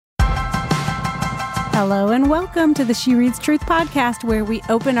Hello and welcome to the She Reads Truth podcast, where we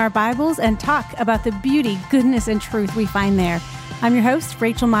open our Bibles and talk about the beauty, goodness, and truth we find there. I'm your host,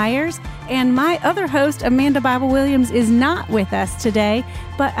 Rachel Myers, and my other host, Amanda Bible Williams, is not with us today,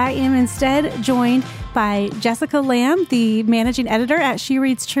 but I am instead joined by Jessica Lamb, the managing editor at She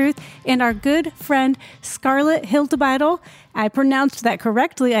Reads Truth, and our good friend, Scarlett Hiltebeitel. I pronounced that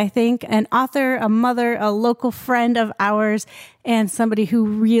correctly, I think, an author, a mother, a local friend of ours, and somebody who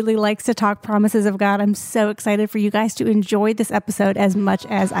really likes to talk promises of God. I'm so excited for you guys to enjoy this episode as much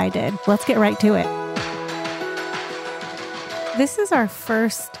as I did. Let's get right to it. This is our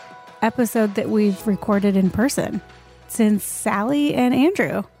first episode that we've recorded in person since Sally and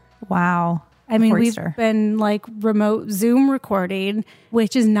Andrew. Wow. I mean, we've been like remote Zoom recording,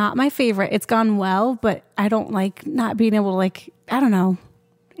 which is not my favorite. It's gone well, but I don't like not being able to I don't know.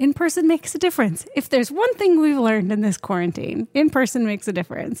 In person makes a difference. If there's one thing we've learned in this quarantine, in person makes a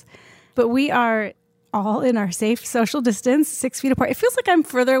difference. But we are all in our safe social distance, 6 feet apart. It feels like I'm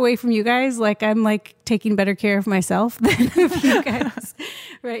further away from you guys. Like I'm taking better care of myself than of you guys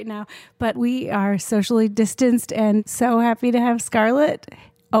right now. But we are socially distanced and so happy to have Scarlett.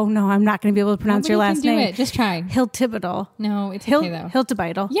 Oh no, I'm not going to be able to pronounce your last name. Do it. Just try. Hiltebeitel. No, it's okay though.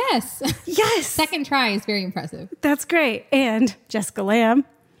 Hiltebeitel. Yes. Yes. Second try is very impressive. That's great. And Jessica Lamb.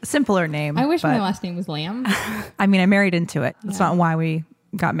 Simpler name. I wish my last name was Lamb. I mean, I married into it. That's not why we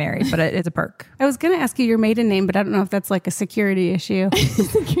got married, but it's a perk. I was going to ask you your maiden name, but I don't know if that's like a security issue.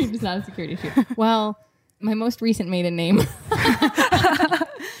 It's not a security issue. Well, my most recent maiden name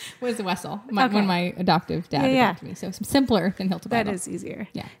was Wessel, when my adoptive dad adopted me. So it's simpler than Hiltebeitel. That is easier.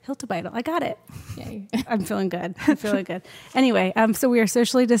 Yeah. Hiltebeitel. I got it. Yay. I'm feeling good. Anyway, so we are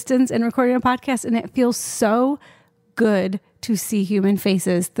socially distanced and recording a podcast, and it feels so good to see human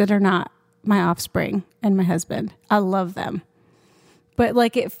faces that are not my offspring and my husband. I love them. But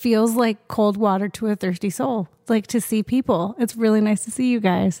it feels like cold water to a thirsty soul, to see people. It's really nice to see you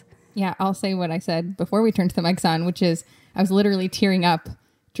guys. Yeah, I'll say what I said before we turned the mics on, which is I was literally tearing up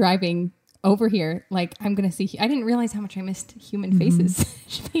driving over here. I'm going to see, I didn't realize how much I missed human faces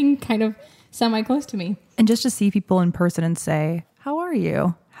being kind of semi-close to me. And just to see people in person and say, how are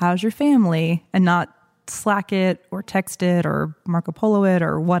you? How's your family? And not Slack it or text it or Marco Polo it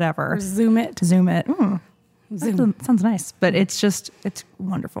or whatever. Or Zoom it. Zoom. That sounds nice, but it's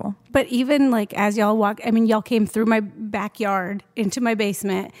wonderful. But even as y'all walk, y'all came through my backyard into my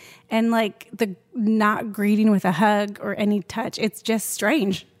basement, and the not greeting with a hug or any touch, it's just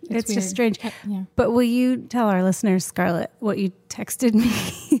strange. It's just strange. Yeah. But will you tell our listeners, Scarlett, what you texted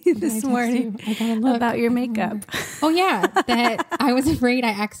me this morning about your makeup? Oh yeah, that I was afraid I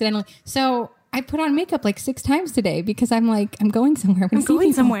accidentally. So I put on makeup 6 times today because I'm going somewhere. I'm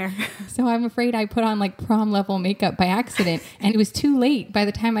going somewhere. So I'm afraid I put on prom level makeup by accident, and it was too late. By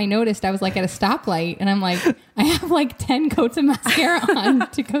the time I noticed, I was at a stoplight, and I'm I have 10 coats of mascara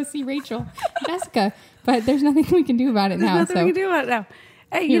on to go see Rachel, Jessica, but there's nothing we can do about it now. Nothing we can do about it now.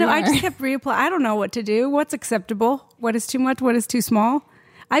 Hey, I just kept reapplying. I don't know what to do. What's acceptable? What is too much? What is too small?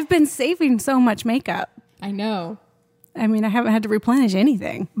 I've been saving so much makeup. I know. I haven't had to replenish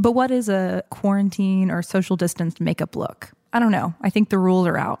anything. But what is a quarantine or social distanced makeup look? I don't know. I think the rules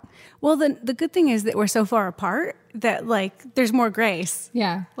are out. Well, the good thing is that we're so far apart that there's more grace.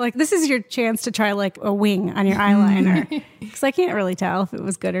 Yeah. This is your chance to try a wing on your eyeliner. Because I can't really tell if it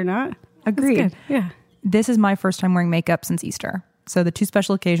was good or not. Agreed. Yeah. This is my first time wearing makeup since Easter. So the 2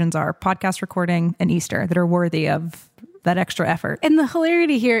 special occasions are podcast recording and Easter that are worthy of that extra effort. And the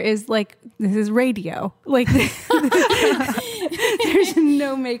hilarity here is this is radio. There's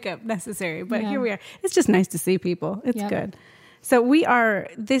no makeup necessary, but here we are. It's just nice to see people. It's good. So we are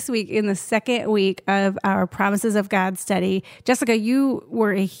this week in the second week of our Promises of God study. Jessica, you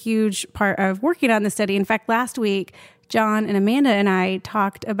were a huge part of working on the study. In fact, last week, John and Amanda and I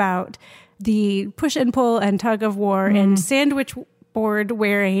talked about the push and pull and tug of war and sandwich board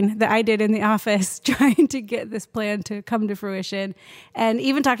wearing that I did in the office trying to get this plan to come to fruition, and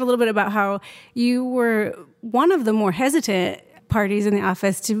even talked a little bit about how you were one of the more hesitant parties in the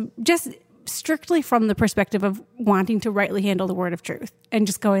office to just strictly from the perspective of wanting to rightly handle the word of truth and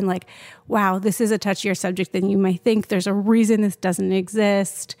just going wow, this is a touchier subject than you may think. There's a reason this doesn't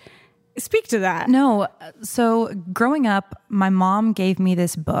exist. Speak to that. No. So growing up, my mom gave me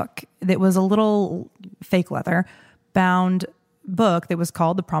this book that was a little fake leather bound book that was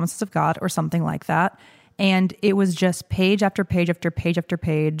called The Promises of God or something like that. And it was just page after page after page after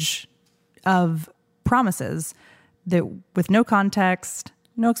page of promises that with no context,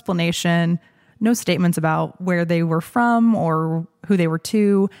 no explanation, no statements about where they were from or who they were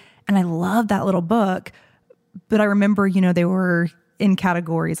to. And I loved that little book. But I remember, they were in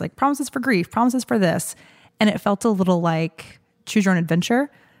categories like promises for grief, promises for this. And it felt a little like choose your own adventure.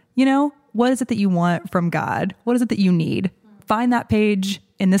 You know, what is it that you want from God? What is it that you need? Find that page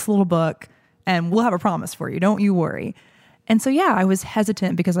in this little book and we'll have a promise for you. Don't you worry. And so, yeah, I was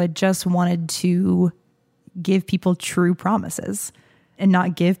hesitant because I just wanted to give people true promises and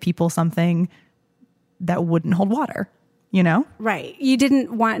not give people something that wouldn't hold water, you know? Right. You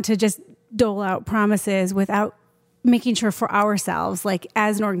didn't want to just dole out promises without making sure for ourselves, like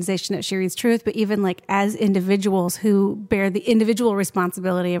as an organization that She Reads Truth, but even like as individuals who bear the individual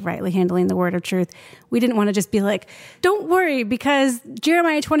responsibility of rightly handling the word of truth, we didn't want to just be like, don't worry, because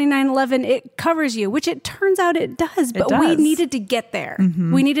Jeremiah 29:11, it covers you, which it turns out it does, but we needed to get there.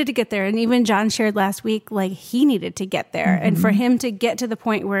 Mm-hmm. We needed to get there. And even John shared last week, like he needed to get there. Mm-hmm. And for him to get to the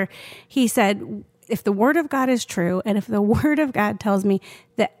point where he said, if the word of God is true, and if the word of God tells me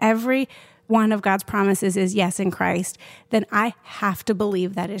that every one of God's promises is yes in Christ, then I have to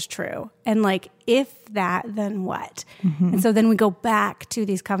believe that is true. And like, if that, then what? Mm-hmm. And so then we go back to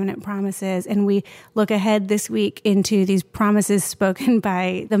these covenant promises and we look ahead this week into these promises spoken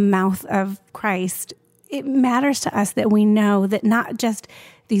by the mouth of Christ. It matters to us that we know that not just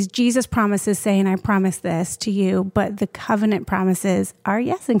these Jesus promises saying, I promise this to you, but the covenant promises are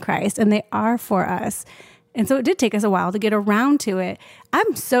yes in Christ and they are for us. And so it did take us a while to get around to it.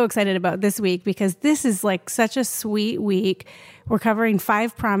 I'm so excited about this week because this is like such a sweet week. We're covering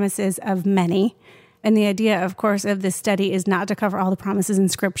 5 promises of many. And the idea, of course, of this study is not to cover all the promises in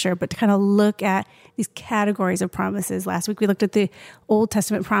Scripture, but to kind of look at these categories of promises. Last week, we looked at the Old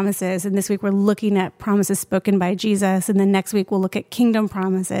Testament promises. And this week, we're looking at promises spoken by Jesus. And then next week, we'll look at kingdom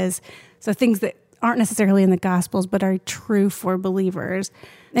promises. So things that aren't necessarily in the Gospels, but are true for believers.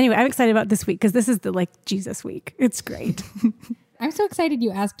 Anyway, I'm excited about this week because this is the like Jesus week. It's great. I'm so excited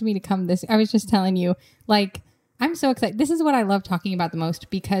you asked me to come this. I was just telling you, like, I'm so excited. This is what I love talking about the most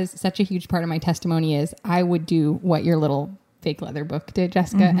because such a huge part of my testimony is I would do what your little fake leather book did,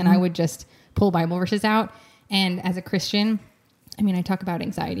 Jessica, and I would just pull Bible verses out. And as a Christian, I mean, I talk about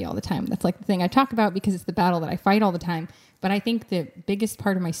anxiety all the time. That's like the thing I talk about because it's the battle that I fight all the time. But I think the biggest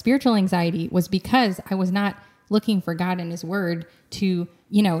part of my spiritual anxiety was because I was not looking for God and his word to,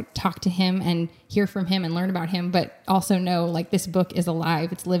 you know, talk to him and hear from him and learn about him, but also know like this book is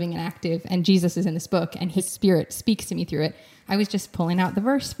alive, it's living and active, and Jesus is in this book and his spirit speaks to me through it. I was just pulling out the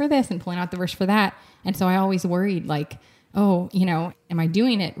verse for this and pulling out the verse for that. And so I always worried like, oh, you know, am I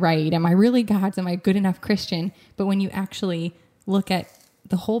doing it right? Am I really God's? Am I a good enough Christian? But when you actually look at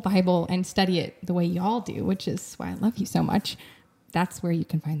the whole Bible and study it the way y'all do, which is why I love you so much, that's where you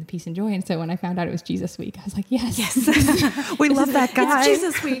can find the peace and joy. And so when I found out it was Jesus week, I was like, yes. We love that guy. It's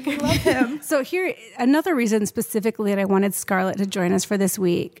Jesus week. We love him. So here, another reason specifically that I wanted Scarlett to join us for this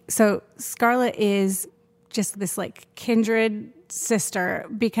week. So Scarlett is just this like kindred sister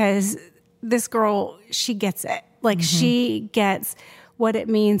because this girl, she gets it. Like she gets what it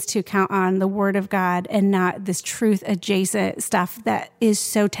means to count on the word of God and not this truth adjacent stuff that is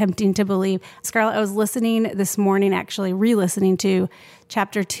so tempting to believe. Scarlett, I was listening this morning, actually re-listening to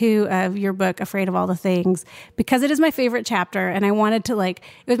chapter 2 of your book, Afraid of All the Things, because it is my favorite chapter. And I wanted to it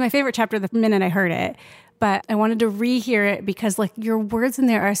was my favorite chapter the minute I heard it, but I wanted to rehear it because like your words in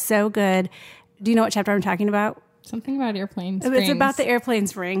there are so good. Do you know what chapter I'm talking about? Something about airplane springs. It's about the airplane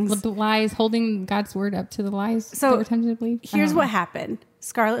springs. The lies, holding God's word up to the lies that we're tempted to believe. Here's what happened.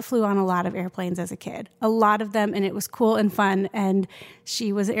 Scarlett flew on a lot of airplanes as a kid, a lot of them, and it was cool and fun. And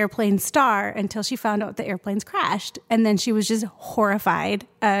she was an airplane star until she found out the airplanes crashed. And then she was just horrified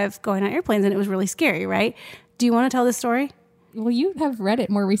of going on airplanes, and it was really scary, right? Do you want to tell this story? Well, you have read it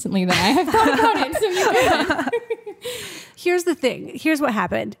more recently than I have thought about it, so you can. Here's the thing. Here's what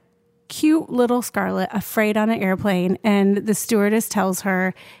happened. Cute little Scarlett afraid on an airplane, and the stewardess tells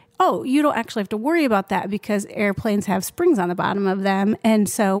her, oh, you don't actually have to worry about that because airplanes have springs on the bottom of them. And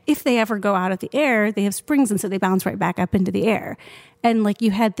so if they ever go out of the air, they have springs, and so they bounce right back up into the air. And like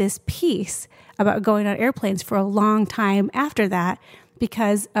you had this peace about going on airplanes for a long time after that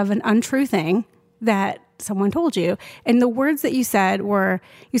because of an untrue thing that someone told you. And the words that you said were,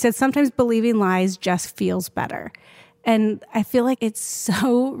 you said, sometimes believing lies just feels better. And I feel like it's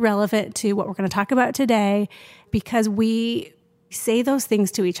so relevant to what we're going to talk about today because we say those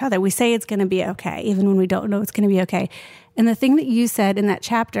things to each other. We say it's going to be okay, even when we don't know it's going to be okay. And the thing that you said in that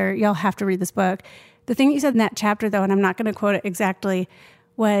chapter, y'all have to read this book. The thing that you said in that chapter, though, and I'm not going to quote it exactly,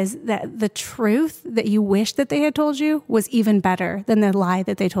 was that the truth that you wish that they had told you was even better than the lie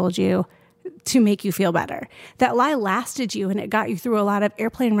that they told you to make you feel better. That lie lasted you and it got you through a lot of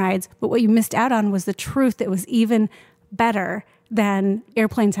airplane rides, but what you missed out on was the truth that was even better than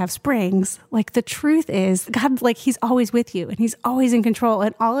airplanes have springs. Like the truth is God, like he's always with you and he's always in control.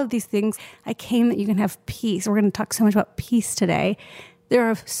 And all of these things, I came that you can have peace. We're going to talk so much about peace today. There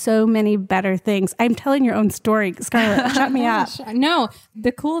are so many better things. I'm telling your own story, Scarlett. Shut me up. No,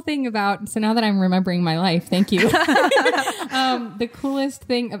 the cool thing about, so now that I'm remembering my life, thank you. The coolest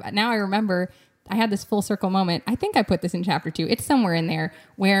thing, now I remember, I had this full circle moment. I think I put this in chapter 2. It's somewhere in there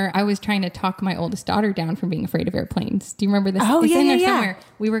where I was trying to talk my oldest daughter down from being afraid of airplanes. Do you remember this? Oh, it's in there yeah. somewhere.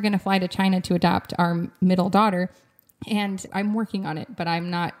 We were going to fly to China to adopt our middle daughter. And I'm working on it, but I'm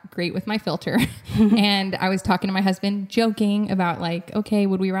not great with my filter. And I was talking to my husband, joking about like, okay,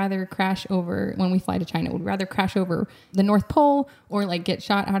 would we rather crash over when we fly to China? Would we rather crash over the North Pole or like get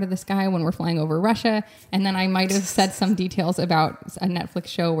shot out of the sky when we're flying over Russia? And then I might have said some details about a Netflix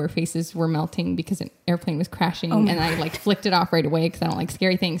show where faces were melting because an airplane was crashing. And I like flicked it off right away because I don't like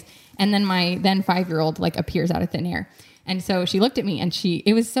scary things. And then my then 5-year-old like appears out of thin air. And so she looked at me and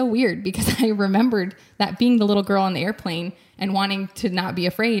it was so weird because I remembered that being the little girl on the airplane and wanting to not be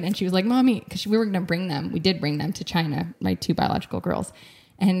afraid. And she was like, Mommy, because we were going to bring them. We did bring them to China, my 2 biological girls.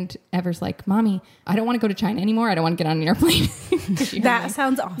 And Ever's like, Mommy, I don't want to go to China anymore. I don't want to get on an airplane. That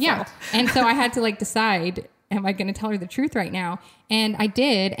sounds awful. Yeah. And so I had to like decide, am I going to tell her the truth right now? And I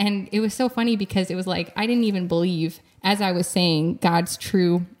did. And it was so funny because it was like, I didn't even believe, as I was saying, God's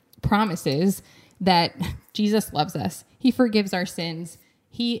true promises that Jesus loves us. He forgives our sins.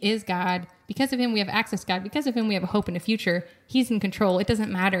 He is God. Because of him, we have access to God. Because of him, we have a hope in the future. He's in control. It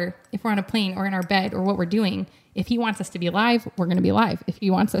doesn't matter if we're on a plane or in our bed or what we're doing. If he wants us to be alive, we're going to be alive. If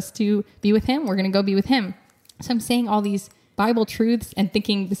he wants us to be with him, we're going to go be with him. So I'm saying all these Bible truths and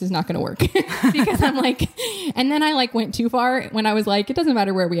thinking this is not going to work because I'm like, and then I like went too far when I was like, it doesn't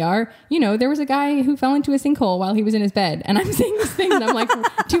matter where we are. You know, there was a guy who fell into a sinkhole while he was in his bed and I'm saying these things and I'm like,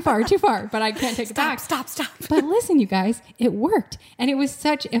 too far, but I can't take it back. Stop. But listen, you guys, it worked. And it was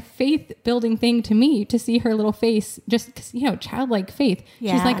such a faith building thing to me to see her little face, just cause, you know, childlike faith.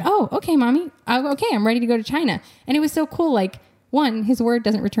 Yeah. She's like, oh, okay, Mommy. Okay. I'm ready to go to China. And it was so cool. Like, one, his word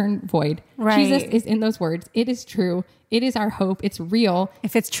doesn't return void. Right. Jesus is in those words. It is true. It is our hope. It's real.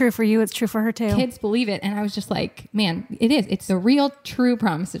 If it's true for you, it's true for her too. Kids believe it. And I was just like, man, it is. It's the real, true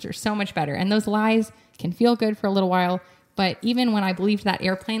promises are so much better. And those lies can feel good for a little while. But even when I believed that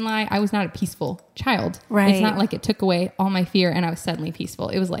airplane lie, I was not a peaceful child. Right. It's not like it took away all my fear and I was suddenly peaceful.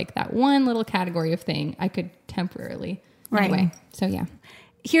 It was like that one little category of thing I could temporarily. Right. Anyway, so yeah.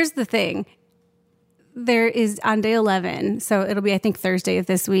 Here's the thing. There is on day 11, so it'll be, I think, Thursday of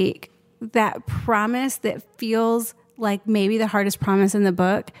this week, that promise that feels like maybe the hardest promise in the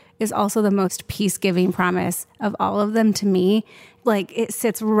book is also the most peace-giving promise of all of them to me. Like it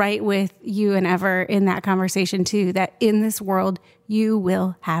sits right with you and Ever in that conversation too, that in this world, you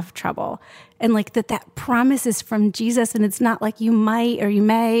will have trouble. And like that promise is from Jesus and it's not like you might or you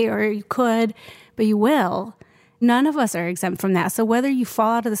may or you could, but you will. None of us are exempt from that. So whether you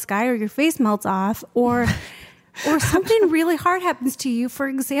fall out of the sky or your face melts off or something really hard happens to you, for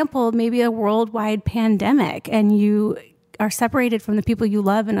example, maybe a worldwide pandemic and you are separated from the people you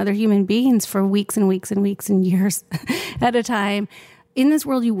love and other human beings for weeks and weeks and weeks and years at a time. In this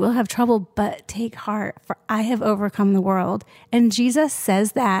world, you will have trouble, but take heart, for I have overcome the world. And Jesus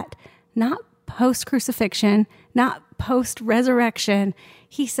says that not post-crucifixion, not post-resurrection.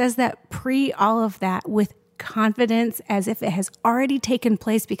 He says that pre all of that with confidence as if it has already taken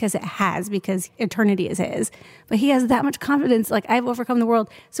place because it has, because eternity is his. But he has that much confidence, like I've overcome the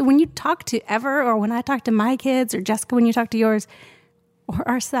world. So when you talk to Ever, or when I talk to my kids, or Jessica, when you talk to yours, or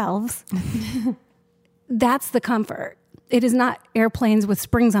ourselves, that's the comfort. It is not airplanes with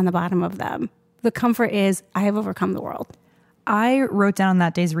springs on the bottom of them. The comfort is I have overcome the world. I wrote down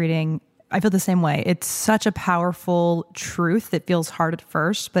that day's reading, I feel the same way. It's such a powerful truth that feels hard at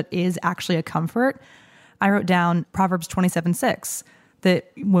first, but is actually a comfort. I wrote down Proverbs 27:6,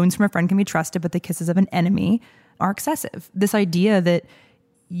 that wounds from a friend can be trusted, but the kisses of an enemy are excessive. This idea that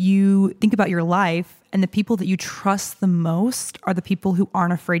you think about your life and the people that you trust the most are the people who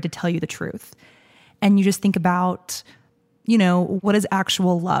aren't afraid to tell you the truth. And you just think about, you know, what is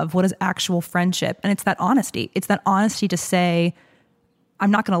actual love? What is actual friendship? And it's that honesty. It's that honesty to say,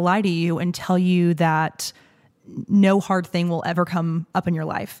 I'm not going to lie to you and tell you that no hard thing will ever come up in your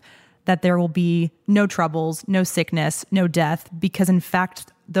life, that there will be no troubles, no sickness, no death, because in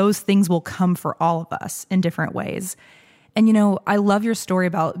fact, those things will come for all of us in different ways. And, you know, I love your story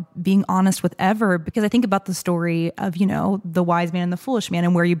about being honest with Ever, because I think about the story of, you know, the wise man and the foolish man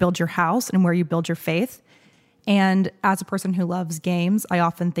and where you build your house and where you build your faith. And as a person who loves games, I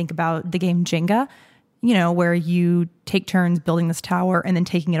often think about the game Jenga, you know, where you take turns building this tower and then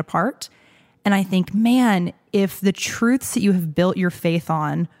taking it apart. And I think, man, if the truths that you have built your faith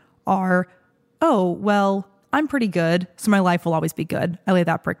on are, oh, well, I'm pretty good, so my life will always be good. I lay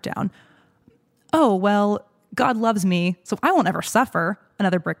that brick down. Oh, well, God loves me, so I won't ever suffer.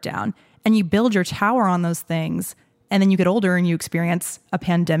 Another brick down. And you build your tower on those things, and then you get older and you experience a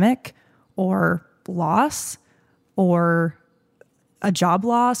pandemic or loss or a job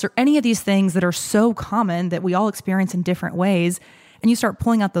loss or any of these things that are so common that we all experience in different ways. And you start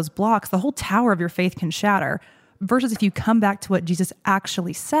pulling out those blocks, the whole tower of your faith can shatter. Versus if you come back to what Jesus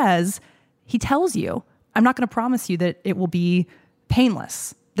actually says, he tells you, I'm not going to promise you that it will be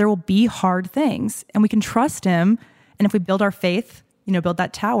painless. There will be hard things, and we can trust him. And if we build our faith, build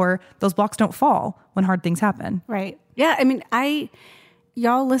that tower, those blocks don't fall when hard things happen. Right. Yeah. I mean,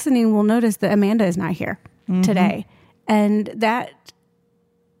 y'all listening will notice that Amanda is not here today. And that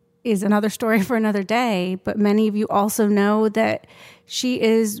is another story for another day. But many of you also know that she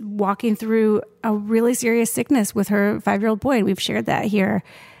is walking through a really serious sickness with her 5-year-old boy. And we've shared that here.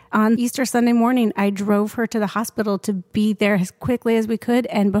 On Easter Sunday morning, I drove her to the hospital to be there as quickly as we could.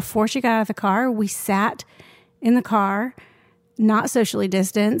 And before she got out of the car, we sat in the car, not socially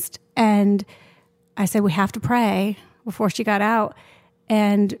distanced. And I said, we have to pray before she got out.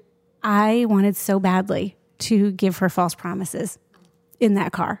 And I wanted so badly to give her false promises in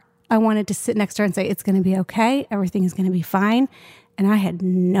that car. I wanted to sit next to her and say, it's going to be okay. Everything is going to be fine. And I had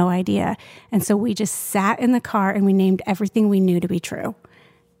no idea. And so we just sat in the car and we named everything we knew to be true.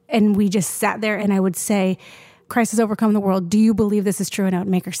 And we just sat there, and I would say, Christ has overcome the world. Do you believe this is true? And I would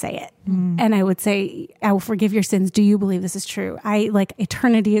make her say it. And I would say, I will forgive your sins. Do you believe this is true?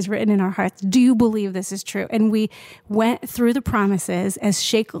 Eternity is written in our hearts. Do you believe this is true? And we went through the promises as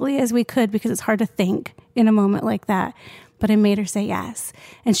shakily as we could, because it's hard to think in a moment like that. But I made her say yes.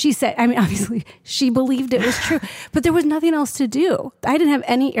 And she said, obviously she believed it was true, but there was nothing else to do. I didn't have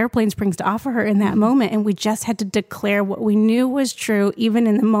any airplane springs to offer her in that moment. And we just had to declare what we knew was true, even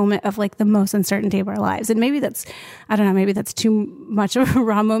in the moment of the most uncertainty of our lives. And maybe that's too much of a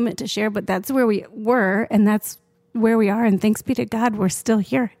raw moment to share, but that's where we were. And that's where we are. And thanks be to God, we're still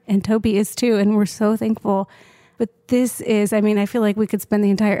here. And Toby is too. And we're so thankful. But this is, I feel like we could spend the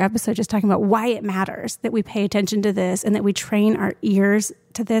entire episode just talking about why it matters that we pay attention to this and that we train our ears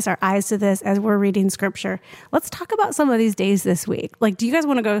to this, our eyes to this as we're reading scripture. Let's talk about some of these days this week. Do you guys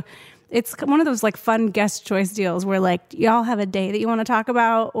want to go? It's one of those fun guest choice deals where y'all have a day that you want to talk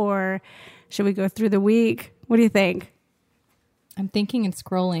about, or should we go through the week? What do you think? I'm thinking and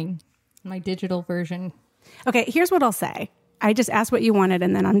scrolling my digital version. Okay, here's what I'll say. I just asked what you wanted,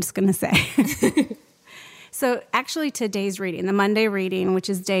 and then I'm just going to say. So actually today's reading, the Monday reading, which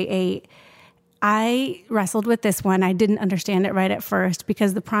is day 8, I wrestled with this one. I didn't understand it right at first,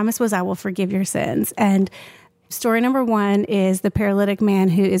 because the promise was, I will forgive your sins. And story number 1 is the paralytic man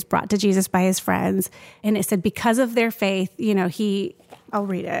who is brought to Jesus by his friends. And it said, because of their faith, I'll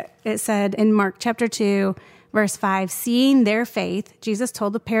read it. It said in Mark chapter 2, verse 5, seeing their faith, Jesus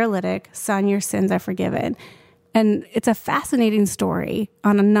told the paralytic, son, your sins are forgiven. And it's a fascinating story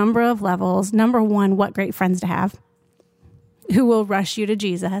on a number of levels. Number 1, what great friends to have who will rush you to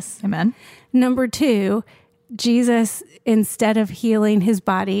Jesus. Amen. Number 2, Jesus, instead of healing his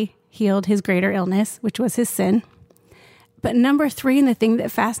body, healed his greater illness, which was his sin. But number 3, and the thing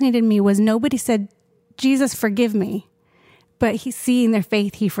that fascinated me, was nobody said, Jesus, forgive me. But seeing their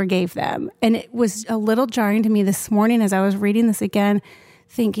faith, he forgave them. And it was a little jarring to me this morning as I was reading this again,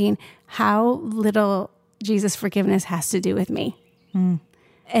 thinking how little Jesus' forgiveness has to do with me.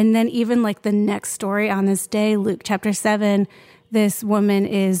 And then even the next story on this day, Luke chapter 7, this woman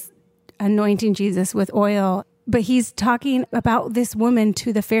is anointing Jesus with oil, but he's talking about this woman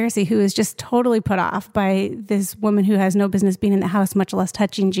to the Pharisee who is just totally put off by this woman who has no business being in the house, much less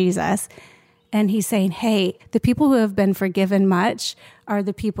touching Jesus. And he's saying, hey, the people who have been forgiven much are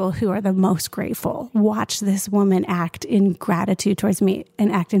the people who are the most grateful. Watch this woman act in gratitude towards me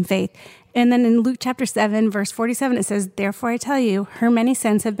and act in faith. And then in Luke chapter 7, verse 47, it says, therefore I tell you, her many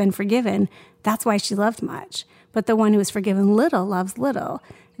sins have been forgiven. That's why she loved much. But the one who is forgiven little loves little.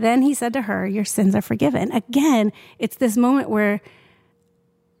 Then he said to her, your sins are forgiven. Again, it's this moment where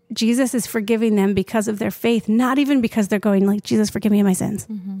Jesus is forgiving them because of their faith, not even because they're going Jesus, forgive me my sins.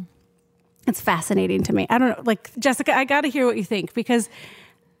 Mm-hmm. It's fascinating to me. I don't know, Jessica, I got to hear what you think, because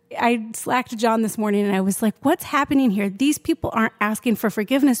I slacked John this morning and I was like, what's happening here? These people aren't asking for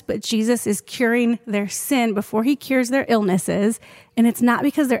forgiveness, but Jesus is curing their sin before he cures their illnesses. And it's not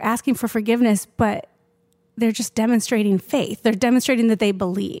because they're asking for forgiveness, but they're just demonstrating faith. They're demonstrating that they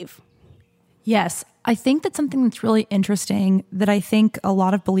believe. Yes. I think that something that's really interesting that I think a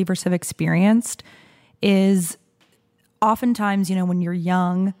lot of believers have experienced is oftentimes, when you're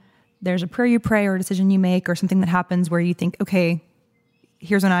young, there's a prayer you pray or a decision you make or something that happens where you think, okay,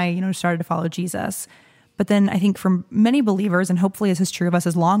 here's when I, started to follow Jesus. But then I think for many believers, and hopefully this is true of us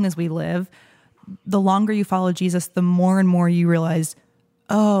as long as we live, the longer you follow Jesus, the more and more you realize,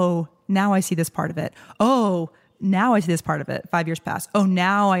 oh, now I see this part of it. Oh, now I see this part of it. 5 years pass. Oh,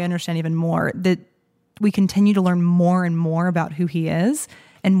 now I understand even more. That we continue to learn more and more about who he is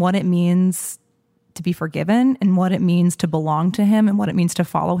and what it means to be forgiven and what it means to belong to him and what it means to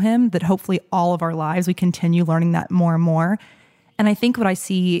follow him, that hopefully all of our lives we continue learning that more and more. And I think what I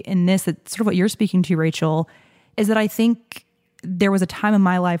see in this, that's sort of what you're speaking to, Rachel, is that I think there was a time in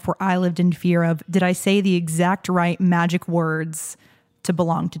my life where I lived in fear of, did I say the exact right magic words to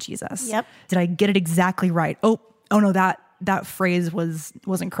belong to Jesus? Yep. Did I get it exactly right? Oh no, that phrase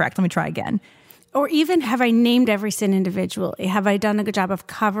wasn't correct. Let me try again. Or even, have I named every sin individually? Have I done a good job of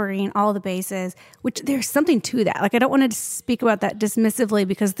covering all the bases? Which there's something to that. Like, I don't want to speak about that dismissively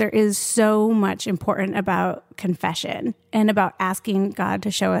because there is so much important about confession and about asking God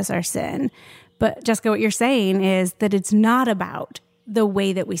to show us our sin. But Jessica, what you're saying is that it's not about the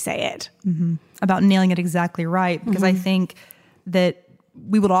way that we say it. Mm-hmm. About nailing it exactly right. Because I think that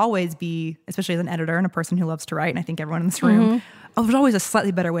we would always be, especially as an editor and a person who loves to write, and I think everyone in this room, oh, there's always a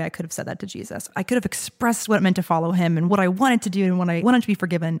slightly better way I could have said that to Jesus. I could have expressed what it meant to follow him and what I wanted to do and what I wanted to be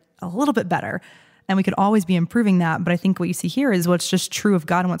forgiven a little bit better. And we could always be improving that. But I think what you see here is what's just true of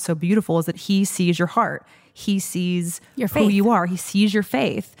God and what's so beautiful is that he sees your heart. He sees your faith. Who you are. He sees your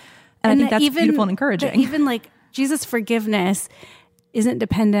faith. And I think that's beautiful and encouraging. Even like Jesus' forgiveness isn't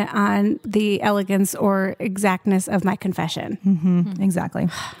dependent on the elegance or exactness of my confession. Mm-hmm. Exactly.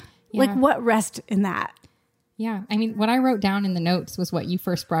 Like, what rest in that? Yeah. I mean, what I wrote down in the notes was what you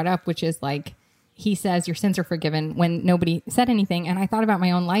first brought up, which is like, he says your sins are forgiven when nobody said anything. And I thought about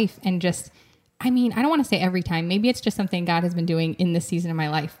my own life and just, I mean, I don't want to say every time, maybe it's just something God has been doing in this season of my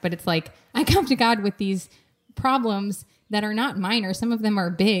life, but it's like, I come to God with these problems that are not minor. Some of them are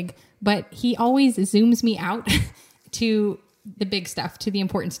big, but he always zooms me out to the big stuff, to the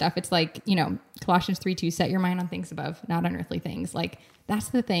important stuff. It's like, Colossians 3:2, set your mind on things above, not on earthly things. Like, that's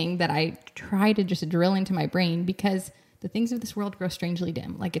the thing that I try to just drill into my brain, because the things of this world grow strangely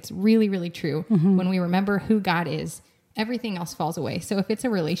dim. Like, it's really, really true. Mm-hmm. When we remember who God is, everything else falls away. So if it's a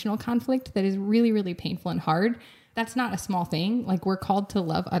relational conflict that is really, really painful and hard, that's not a small thing. Like, we're called to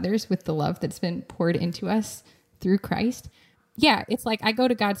love others with the love that's been poured into us through Christ. Yeah, it's like I go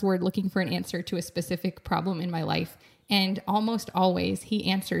to God's word looking for an answer to a specific problem in my life. And almost always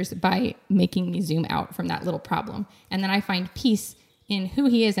he answers by making me zoom out from that little problem. And then I find peace in who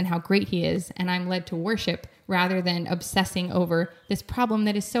he is and how great he is. And I'm led to worship rather than obsessing over this problem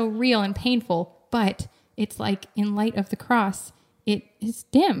that is so real and painful. But it's like, in light of the cross, it is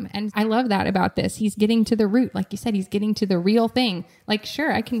dim. And I love that about this. He's getting to the root. Like you said, he's getting to the real thing. Like,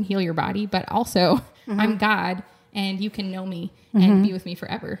 sure, I can heal your body, but also I'm God and you can know me and be with me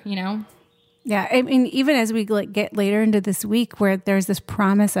forever, Yeah, I mean, even as we get later into this week where there's this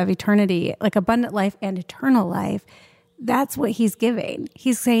promise of eternity, like abundant life and eternal life, that's what he's giving.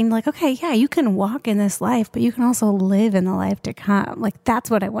 He's saying like, okay, yeah, you can walk in this life, but you can also live in the life to come. Like, that's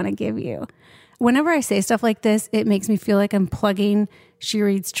what I want to give you. Whenever I say stuff like this, it makes me feel like I'm plugging She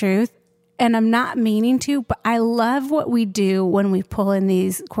Reads Truth, and I'm not meaning to, but I love what we do when we pull in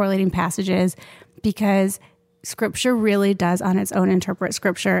these correlating passages, because Scripture really does on its own interpret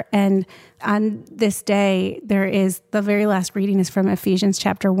Scripture. And on this day, there is the very last reading is from Ephesians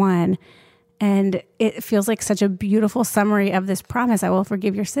chapter 1. And it feels like such a beautiful summary of this promise. I will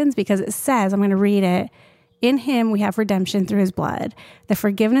forgive your sins, because it says, I'm going to read it. In him we have redemption through his blood, the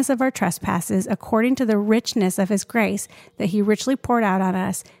forgiveness of our trespasses, according to the richness of his grace that he richly poured out on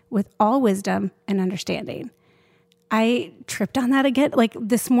us with all wisdom and understanding. I tripped on that again. Like,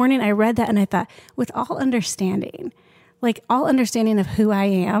 this morning I read that and I thought, with all understanding, like all understanding of who I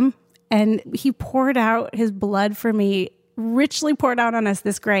am. And he poured out his blood for me, richly poured out on us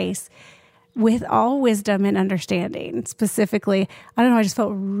this grace with all wisdom and understanding. Specifically, I don't know, I just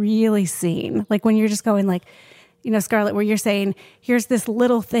felt really seen. Like, when you're just going like, Scarlett, where you're saying, here's this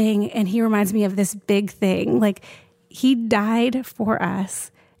little thing and he reminds me of this big thing. Like, he died for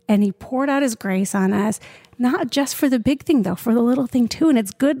us and he poured out his grace on us. Not just for the big thing, though, for the little thing, too. And it's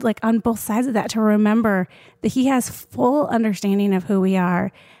good, like, on both sides of that, to remember that he has full understanding of who we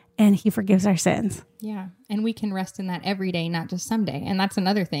are and he forgives our sins. Yeah. And we can rest in that every day, not just someday. And that's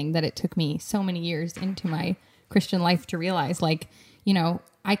another thing that it took me so many years into my Christian life to realize, like,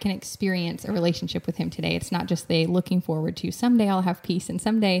 I can experience a relationship with him today. It's not just looking forward to someday I'll have peace and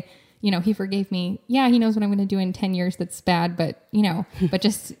someday, he forgave me. Yeah, he knows what I'm going to do in 10 years that's bad, but, but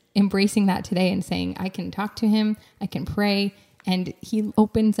just embracing that today and saying, I can talk to him, I can pray, and he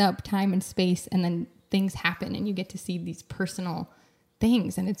opens up time and space, and then things happen and you get to see these personal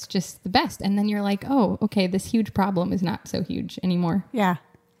things, and it's just the best. And then you're like, oh, okay, this huge problem is not so huge anymore. Yeah.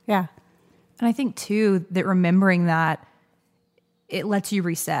 Yeah. And I think too, that remembering that it lets you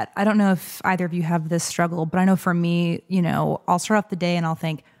reset. I don't know if either of you have this struggle, but I know for me, you know, I'll start off the day and I'll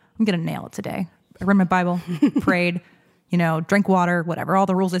think, I'm going to nail it today. I read my Bible, prayed, you know, drink water, whatever, all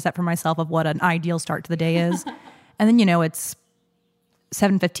the rules I set for myself of what an ideal start to the day is. And then, you know, it's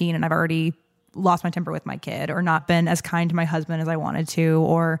 7:15 and I've already lost my temper with my kid, or not been as kind to my husband as I wanted to,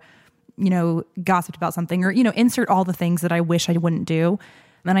 or, you know, gossiped about something, or, you know, insert all the things that I wish I wouldn't do.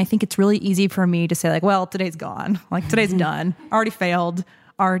 And I think it's really easy for me to say like, well, today's gone. Like today's done. Already failed.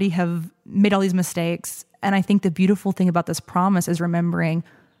 Already have made all these mistakes. And I think the beautiful thing about this promise is remembering,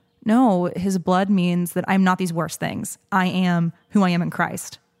 no, his blood means that I'm not these worst things. I am who I am in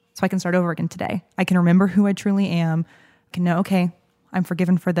Christ. So I can start over again today. I can remember who I truly am. I can know, okay, I'm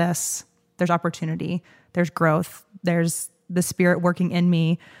forgiven for this. There's opportunity. There's growth. There's the Spirit working in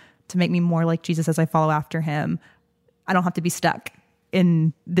me to make me more like Jesus as I follow after him. I don't have to be stuck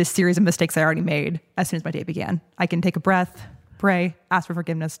in this series of mistakes I already made as soon as my day began. I can take a breath, pray, ask for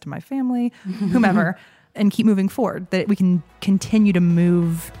forgiveness to my family, whomever, and keep moving forward. That we can continue to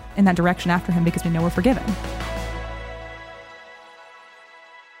move in that direction after him because we know we're forgiven.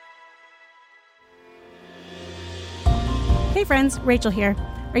 Hey friends, Rachel here.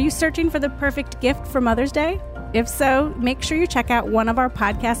 Are you searching for the perfect gift for Mother's Day? If so, make sure you check out one of our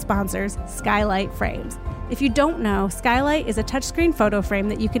podcast sponsors, Skylight Frames. If you don't know, Skylight is a touchscreen photo frame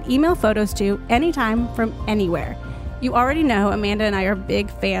that you can email photos to anytime from anywhere. You already know Amanda and I are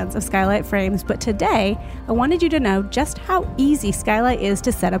big fans of Skylight frames, but today I wanted you to know just how easy Skylight is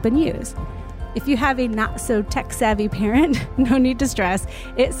to set up and use. If you have a not-so-tech-savvy parent, no need to stress.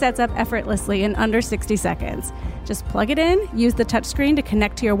 It sets up effortlessly in under 60 seconds. Just plug it in, use the touchscreen to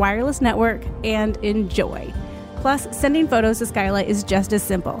connect to your wireless network, and enjoy. Plus, sending photos to Skylight is just as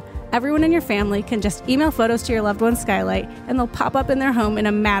simple. Everyone in your family can just email photos to your loved one's Skylight, and they'll pop up in their home in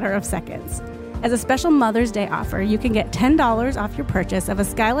a matter of seconds. As a special Mother's Day offer, you can get $10 off your purchase of a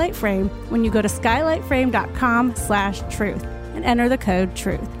Skylight frame when you go to skylightframe.com/truth and enter the code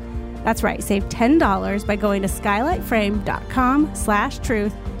TRUTH. That's right, save $10 by going to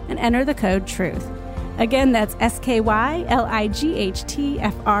skylightframe.com/truth and enter the code TRUTH. Again, that's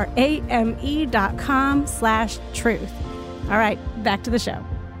skylightframe.com/truth. All right, back to the show.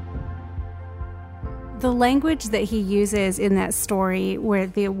 The language that he uses in that story where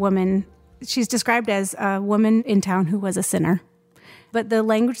the woman, she's described as a woman in town who was a sinner. But the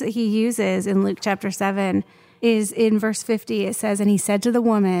language that he uses in Luke chapter 7 is in verse 50. It says, and he said to the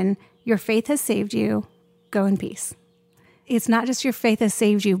woman, your faith has saved you. Go in peace. It's not just your faith has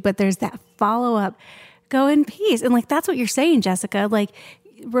saved you, but there's that follow-up, go in peace. And like, that's what you're saying, Jessica, like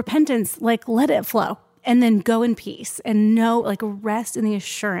repentance, like let it flow. And then go in peace and know, like rest in the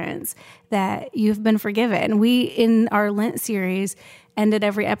assurance that you've been forgiven. We, in our Lent series, ended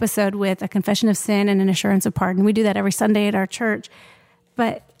every episode with a confession of sin and an assurance of pardon. We do that every Sunday at our church.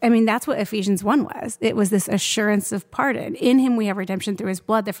 But I mean, that's what Ephesians 1 was. It was this assurance of pardon. In him we have redemption through his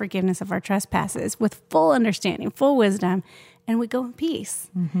blood, the forgiveness of our trespasses, with full understanding, full wisdom, and we go in peace.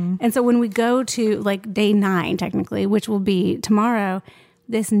 Mm-hmm. And so when we go to like day 9, technically, which will be tomorrow,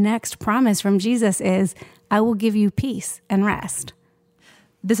 this next promise from Jesus is, I will give you peace and rest.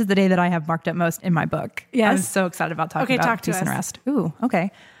 This is the day that I have marked up most in my book. Yes. I'm so excited about talking about peace us. and rest. Ooh,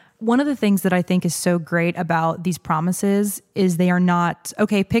 okay. One of the things that I think is so great about these promises is they are not,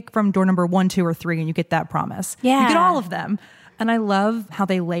 okay, pick from door number 1, 2, or 3 and you get that promise. Yeah. You get all of them. And I love how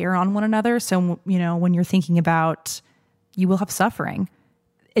they layer on one another. So, you know, when you're thinking about you will have suffering,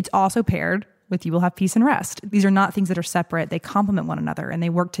 it's also paired with you will have peace and rest. These are not things that are separate. They complement one another and they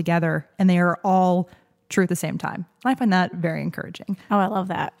work together and they are all true at the same time. And I find that very encouraging. Oh, I love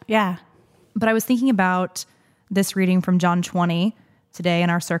that. Yeah. But I was thinking about this reading from John 20 today in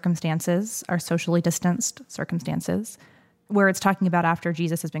our circumstances, our socially distanced circumstances, where it's talking about after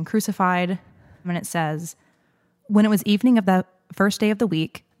Jesus has been crucified. And it says, when it was evening of the first day of the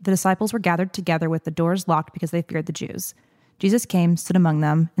week, the disciples were gathered together with the doors locked because they feared the Jews. Jesus came, stood among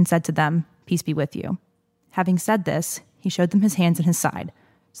them, and said to them, peace be with you. Having said this, he showed them his hands and his side.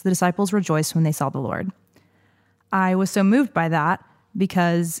 So the disciples rejoiced when they saw the Lord. I was so moved by that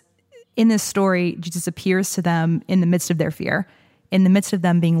because in this story, Jesus appears to them in the midst of their fear, in the midst of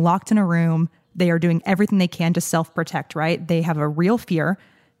them being locked in a room. They are doing everything they can to self-protect, right? They have a real fear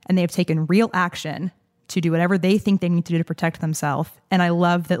and they have taken real action to do whatever they think they need to do to protect themselves. And I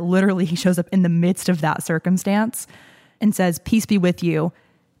love that literally he shows up in the midst of that circumstance and says, peace be with you.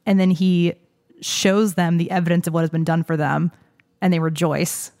 And then he shows them the evidence of what has been done for them and they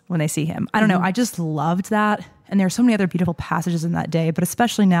rejoice when they see him. I don't know. I just loved that. And there are so many other beautiful passages in that day, but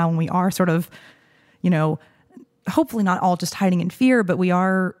especially now when we are sort of, hopefully not all just hiding in fear, but we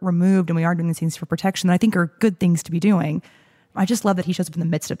are removed and we are doing these things for protection that I think are good things to be doing. I just love that he shows up in the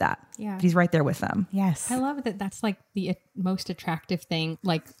midst of that. Yeah. He's right there with them. Yes. I love that that's like the most attractive thing.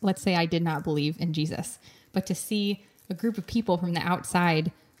 Like, let's say I did not believe in Jesus, but to see a group of people from the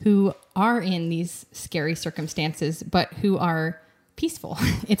outside who are in these scary circumstances, but who are peaceful.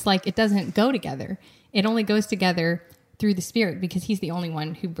 It's like, it doesn't go together. It only goes together through the Spirit because he's the only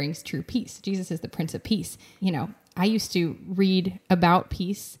one who brings true peace. Jesus is the Prince of Peace. I used to read about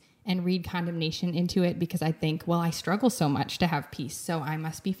peace and read condemnation into it because I think, well, I struggle so much to have peace, so I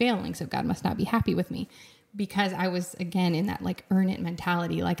must be failing, so God must not be happy with me. Because I was, again, in that like earn it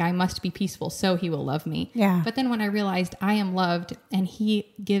mentality, like I must be peaceful so he will love me. Yeah. But then when I realized I am loved and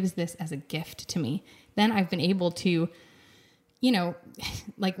he gives this as a gift to me, then I've been able to,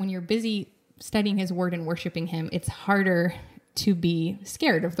 like when you're busy studying his word and worshiping him, it's harder to be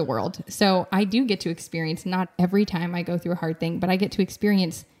scared of the world. So I do get to experience, not every time I go through a hard thing, but I get to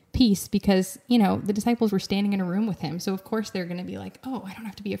experience peace because, the disciples were standing in a room with him. So of course they're going to be like, oh, I don't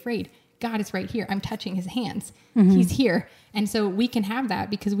have to be afraid. God is right here. I'm touching his hands. Mm-hmm. He's here. And so we can have that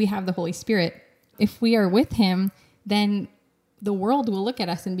because we have the Holy Spirit. If we are with him, then the world will look at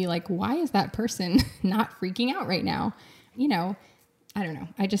us and be like, why is that person not freaking out right now? I don't know.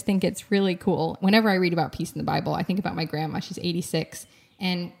 I just think it's really cool. Whenever I read about peace in the Bible, I think about my grandma. She's 86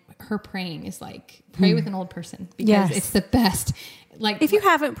 and her praying is like, pray with an old person because it's the best. Like, if you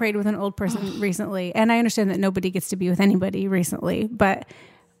haven't prayed with an old person recently, and I understand that nobody gets to be with anybody recently, but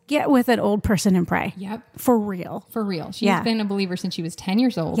get with an old person and pray. Yep. For real. For real. She's been a believer since she was 10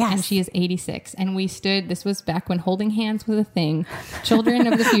 years old and she is 86. And this was back when holding hands was a thing. Children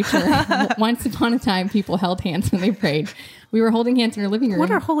of the future. Once upon a time, people held hands when they prayed. We were holding hands in our living room.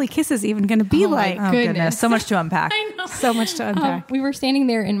 What are holy kisses even going to be like? Oh, goodness. So much to unpack. I know. So much to unpack. We were standing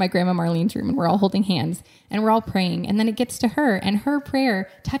there in my grandma Marlene's room and we're all holding hands and we're all praying. And then it gets to her and her prayer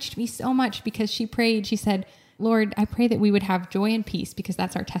touched me so much because she prayed. She said, Lord, I pray that we would have joy and peace because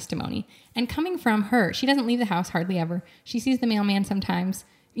that's our testimony. And coming from her, she doesn't leave the house hardly ever. She sees the mailman sometimes.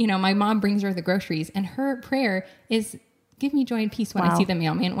 My mom brings her the groceries and her prayer is, give me joy and peace when I see the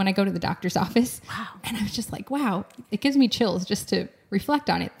mailman, when I go to the doctor's office. Wow. And I was just like, wow, it gives me chills just to reflect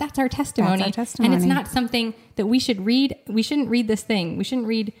on it. That's our testimony. That's our testimony. And it's not something that we should read. We shouldn't read this thing. We shouldn't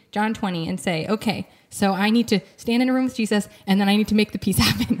read John 20 and say, okay, so I need to stand in a room with Jesus and then I need to make the peace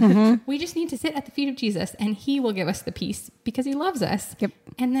happen. Mm-hmm. We just need to sit at the feet of Jesus and he will give us the peace because he loves us. Yep.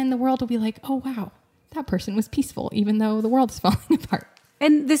 And then the world will be like, oh, wow, that person was peaceful, even though the world is falling apart.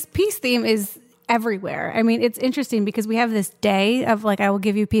 And this peace theme is everywhere. I mean, it's interesting because we have this day of like, I will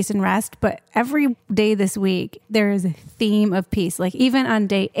give you peace and rest, but every day this week, there is a theme of peace. Like even on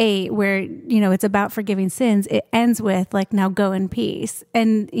day 8, where, it's about forgiving sins, it ends with like, now go in peace.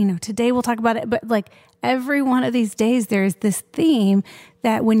 And, today we'll talk about it, but like every one of these days, there's this theme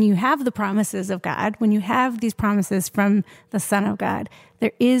that when you have the promises of God, when you have these promises from the Son of God,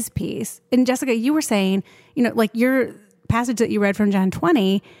 there is peace. And Jessica, you were saying, like your passage that you read from John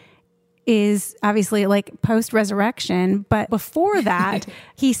 20 is obviously like post-resurrection, but before that,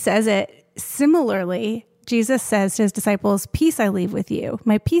 he says it similarly. Jesus says to his disciples, peace I leave with you,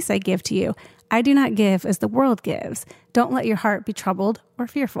 my peace I give to you. I do not give as the world gives. Don't let your heart be troubled or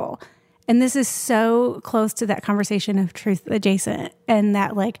fearful. And this is so close to that conversation of truth adjacent and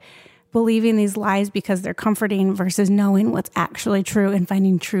that like believing these lies because they're comforting versus knowing what's actually true and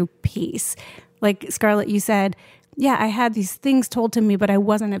finding true peace. Like Scarlett, you said, yeah, I had these things told to me, but I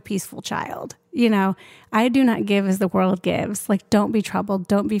wasn't a peaceful child. I do not give as the world gives. Like, don't be troubled.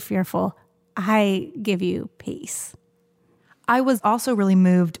 Don't be fearful. I give you peace. I was also really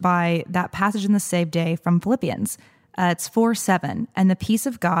moved by that passage in the Save Day from Philippians. It's 4:7. And the peace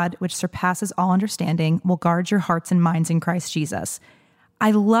of God, which surpasses all understanding, will guard your hearts and minds in Christ Jesus.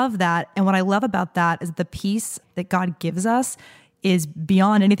 I love that. And what I love about that is the peace that God gives us is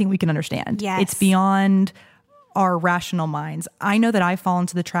beyond anything we can understand. Yes. It's beyond our rational minds. I know that I fall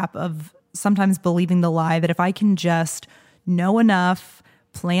into the trap of sometimes believing the lie that if I can just know enough,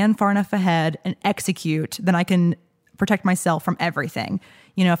 plan far enough ahead, and execute, then I can protect myself from everything.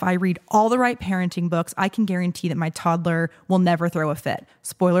 If I read all the right parenting books, I can guarantee that my toddler will never throw a fit.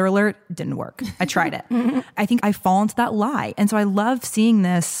 Spoiler alert, didn't work. I tried it. I think I fall into that lie. And so I love seeing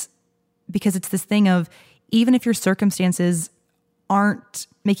this because it's this thing of even if your circumstances aren't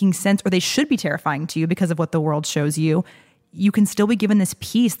making sense or they should be terrifying to you because of what the world shows you, you can still be given this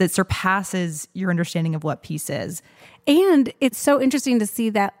peace that surpasses your understanding of what peace is. And it's so interesting to see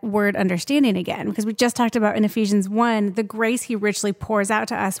that word understanding again, because we just talked about in Ephesians 1, the grace he richly pours out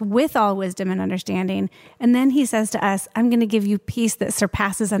to us with all wisdom and understanding. And then he says to us, I'm going to give you peace that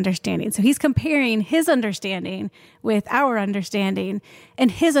surpasses understanding. So he's comparing his understanding with our understanding,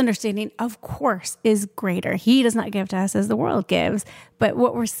 and his understanding, of course, is greater. He does not give to us as the world gives. But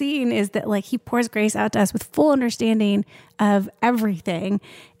what we're seeing is that like he pours grace out to us with full understanding of everything.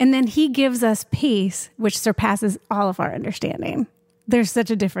 And then he gives us peace, which surpasses all of our understanding. There's such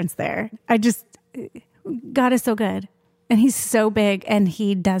a difference there. God is so good, and he's so big, and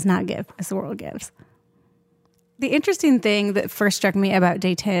he does not give as the world gives. The interesting thing that first struck me about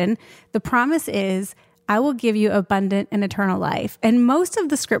day 10, the promise is, I will give you abundant and eternal life. And most of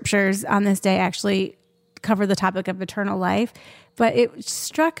the scriptures on this day actually cover the topic of eternal life. But it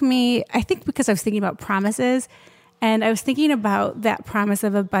struck me, I think because I was thinking about promises, and I was thinking about that promise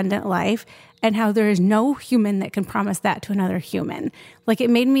of abundant life and how there is no human that can promise that to another human. Like, it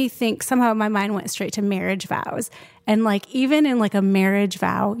made me think, somehow my mind went straight to marriage vows. And like, even in like a marriage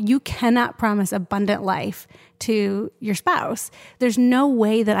vow, you cannot promise abundant life to your spouse. There's no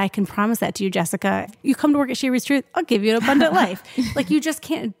way that I can promise that to you, Jessica. You come to work at She Reads Truth, I'll give you an abundant life. Like, you just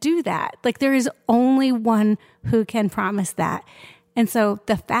can't do that. Like, there is only one who can promise that. And so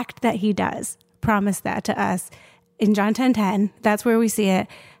the fact that he does promise that to us in John 10:10, that's where we see it.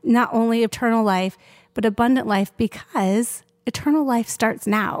 Not only eternal life, but abundant life, because eternal life starts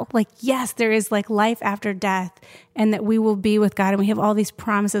now. Like, yes, there is like life after death, and that we will be with God. And we have all these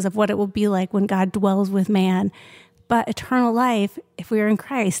promises of what it will be like when God dwells with man. But eternal life, if we are in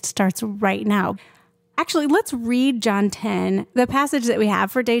Christ, starts right now. Actually, let's read John 10. The passage that we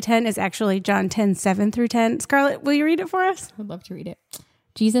have for day 10 is actually John 10:7-10. Scarlett, will you read it for us? I'd love to read it.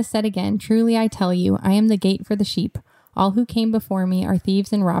 Jesus said again, truly I tell you, I am the gate for the sheep. All who came before me are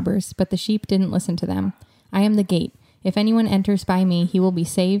thieves and robbers, but the sheep didn't listen to them. I am the gate. If anyone enters by me, he will be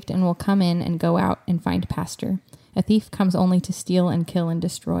saved and will come in and go out and find pasture. A thief comes only to steal and kill and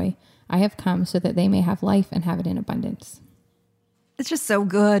destroy. I have come so that they may have life and have it in abundance. It's just so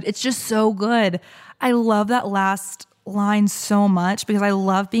good. It's just so good. I love that last line so much because I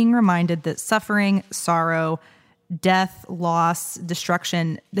love being reminded that suffering, sorrow, death, loss,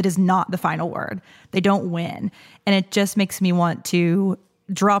 destruction, that is not the final word. They don't win. And it just makes me want to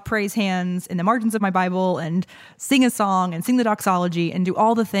draw praise hands in the margins of my Bible and sing a song and sing the doxology and do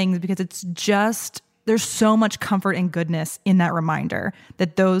all the things, because it's just, there's so much comfort and goodness in that reminder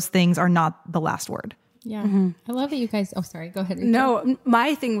that those things are not the last word. Yeah. I love that you guys, oh, sorry, go ahead, Rachel. No,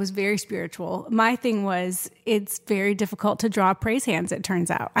 my thing was very spiritual. My thing was, it's very difficult to draw praise hands, it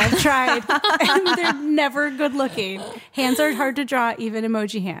turns out. I've tried and they're never good looking. Hands are hard to draw, even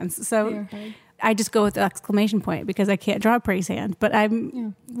emoji hands. So I just go with the exclamation point because I can't draw a praise hand, but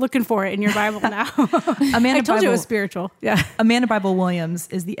I'm looking for it in your Bible now. I told you it was spiritual. Yeah. Amanda Bible Williams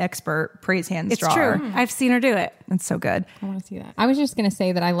is the expert praise hands drawer. It's true. I've seen her do it. It's so good. I want to see that. I was just going to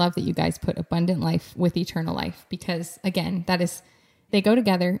say that I love that you guys put abundant life with eternal life, because again, that is, they go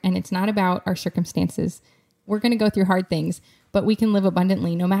together, and it's not about our circumstances. We're going to go through hard things, but we can live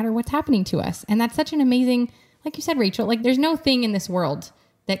abundantly no matter what's happening to us. And that's such an amazing, like you said, Rachel, like there's no thing in this world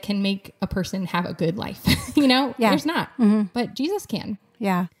that can make a person have a good life. There's not, but Jesus can.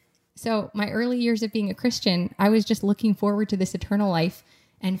 Yeah. So my early years of being a Christian, I was just looking forward to this eternal life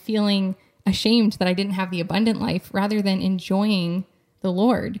and feeling ashamed that I didn't have the abundant life, rather than enjoying the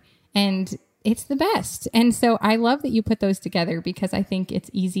Lord. And it's the best. And so I love that you put those together, because I think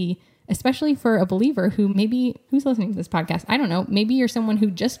it's easy, especially for a believer who maybe, who's listening to this podcast, I don't know, maybe you're someone who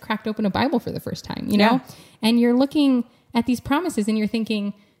just cracked open a Bible for the first time, and you're looking at these promises and you're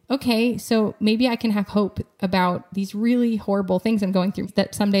thinking, okay, so maybe I can have hope about these really horrible things I'm going through,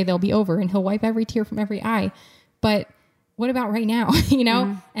 that someday they'll be over and he'll wipe every tear from every eye. But what about right now?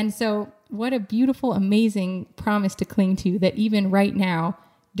 And so what a beautiful, amazing promise to cling to, that even right now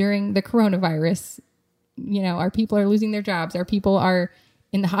during the coronavirus, our people are losing their jobs, our people are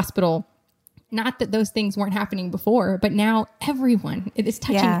in the hospital. Not that those things weren't happening before, but now it is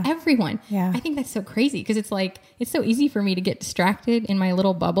touching everyone. Yeah. I think that's so crazy, because it's like, it's so easy for me to get distracted in my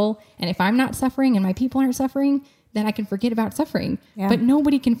little bubble. And if I'm not suffering and my people aren't suffering, then I can forget about suffering. Yeah. But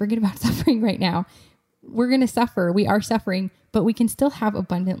nobody can forget about suffering right now. We're going to suffer. We are suffering, but we can still have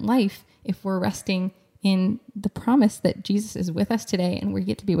abundant life if we're resting in the promise that Jesus is with us today and we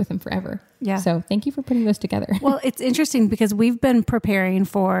get to be with him forever. Yeah. So thank you for putting those together. Well, it's interesting because we've been preparing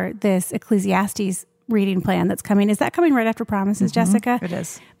for this Ecclesiastes reading plan that's coming. Is that coming right after Promises, Jessica? It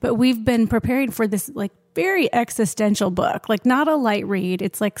is. But we've been preparing for this like very existential book, like not a light read.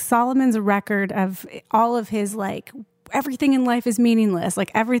 It's like Solomon's record of all of his like everything in life is meaningless.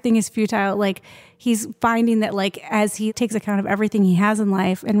 Like everything is futile. Like he's finding that like as he takes account of everything he has in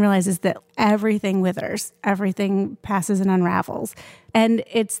life and realizes that everything withers, everything passes and unravels. And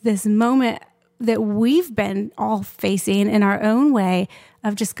it's this moment that we've been all facing in our own way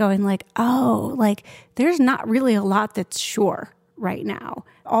of just going like, oh, like there's not really a lot that's sure right now.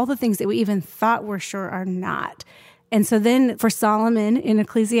 All the things that we even thought were sure are not. And so then for Solomon in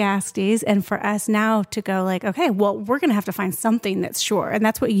Ecclesiastes and for us now to go like, okay, well, we're going to have to find something that's sure. And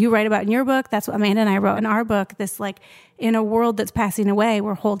that's what you write about in your book. That's what Amanda and I wrote in our book. This like in a world that's passing away,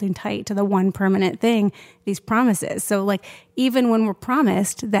 we're holding tight to the one permanent thing, these promises. So like even when we're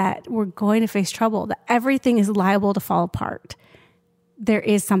promised that we're going to face trouble, that everything is liable to fall apart, there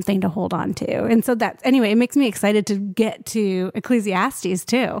is something to hold on to. And so that, anyway, it makes me excited to get to Ecclesiastes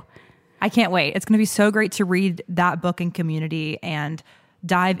too. I can't wait. It's going to be so great to read that book in community and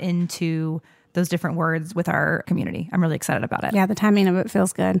dive into those different words with our community. I'm really excited about it. Yeah, the timing of it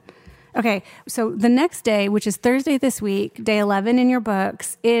feels good. Okay, so the next day, which is Thursday this week, day 11 in your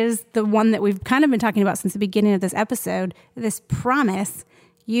books, is the one that we've kind of been talking about since the beginning of this episode, this promise,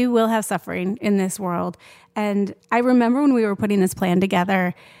 you will have suffering in this world. And I remember when we were putting this plan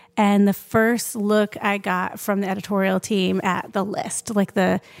together, and the first look I got from the editorial team at the list, like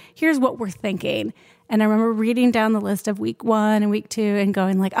here's what we're thinking. And I remember reading down the list of week 1 and week 2 and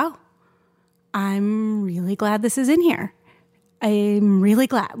going like, oh, I'm really glad this is in here. I'm really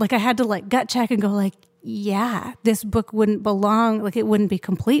glad. Like I had to like gut check and go like, yeah, this book wouldn't belong, like it wouldn't be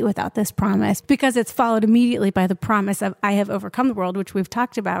complete without this promise, because it's followed immediately by the promise of I have overcome the world, which we've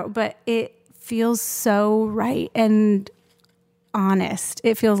talked about, but it feels so right and honest.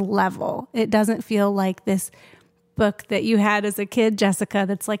 It feels level. It doesn't feel like this book that you had as a kid, Jessica,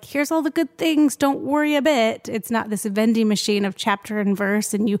 that's like, here's all the good things, don't worry a bit. It's not this vending machine of chapter and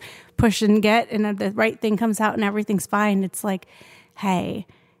verse and you push and get and the right thing comes out and everything's fine. It's like, hey,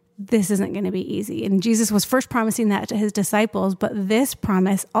 this isn't going to be easy. And Jesus was first promising that to his disciples, but this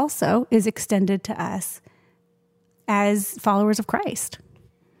promise also is extended to us as followers of Christ.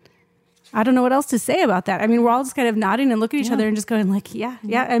 I don't know what else to say about that. I mean, we're all just kind of nodding and looking at each other and just going like, yeah.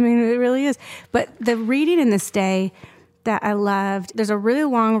 I mean, it really is. But the reading in this day that I loved, there's a really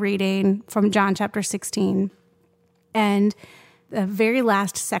long reading from John chapter 16. And the very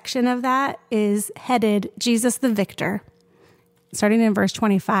last section of that is headed Jesus the Victor. Starting in verse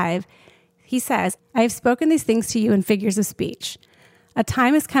 25, he says, I have spoken these things to you in figures of speech. A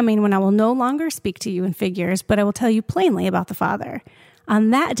time is coming when I will no longer speak to you in figures, but I will tell you plainly about the Father.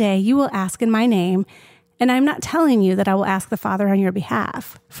 On that day, you will ask in my name, and I'm not telling you that I will ask the Father on your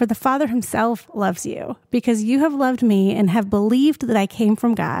behalf, for the Father himself loves you, because you have loved me and have believed that I came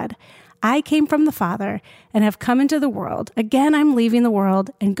from God. I came from the Father and have come into the world. Again, I'm leaving the world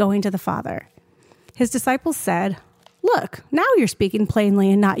and going to the Father. His disciples said, Look, now you're speaking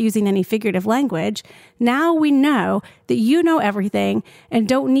plainly and not using any figurative language. Now we know that you know everything and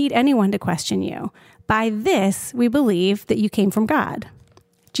don't need anyone to question you. By this, we believe that you came from God.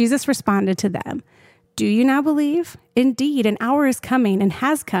 Jesus responded to them, Do you now believe? Indeed, an hour is coming and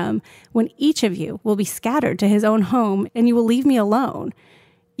has come when each of you will be scattered to his own home and you will leave me alone.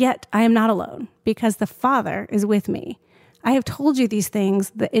 Yet I am not alone, because the Father is with me. I have told you these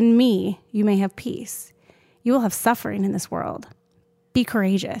things that in me you may have peace. You will have suffering in this world. Be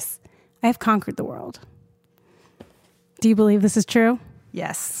courageous. I have conquered the world. Do you believe this is true?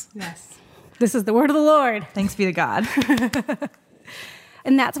 Yes. This is the word of the Lord. Thanks be to God.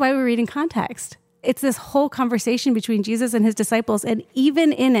 And that's why we read in context. It's this whole conversation between Jesus and his disciples. And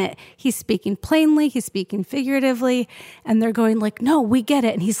even in it, he's speaking plainly, he's speaking figuratively, and they're going like, no, we get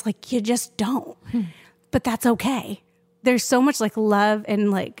it. And he's like, you just don't. But that's okay. There's so much like love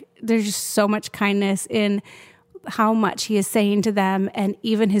and like, there's just so much kindness in how much he is saying to them, and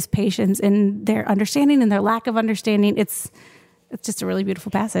even his patience in their understanding and their lack of understanding. It's just a really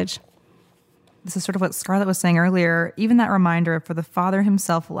beautiful passage. This is sort of what Scarlett was saying earlier. Even that reminder, for the Father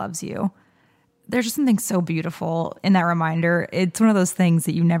himself loves you. There's just something so beautiful in that reminder. It's one of those things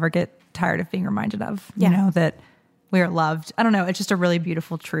that you never get tired of being reminded of, you know, that we are loved. I don't know. It's just a really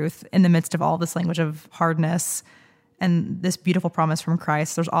beautiful truth in the midst of all this language of hardness and this beautiful promise from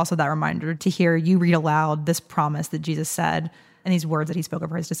Christ. There's also that reminder to hear you read aloud this promise that Jesus said and these words that he spoke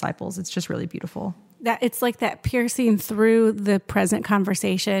over his disciples. It's just really beautiful. That it's like that piercing through the present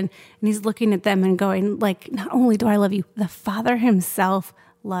conversation, and he's looking at them and going like, not only do I love you, the Father himself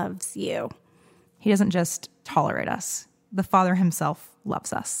loves you. He doesn't just tolerate us. The Father himself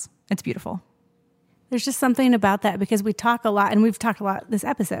loves us. It's beautiful. There's just something about that, because we talk a lot, and we've talked a lot this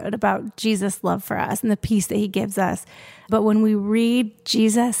episode about Jesus' love for us and the peace that he gives us. But when we read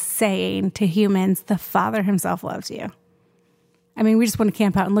Jesus saying to humans, the Father himself loves you, I mean, we just want to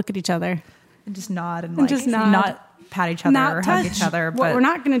camp out and look at each other. And just nod and just not pat each other or hug each other. But what we're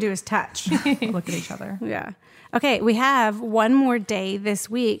not going to do is touch. Look at each other. Yeah. Okay, we have one more day this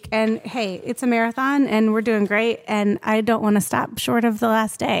week. And hey, it's a marathon and we're doing great. And I don't want to stop short of the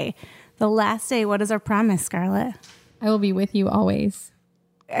last day. The last day, what is our promise, Scarlett? I will be with you always.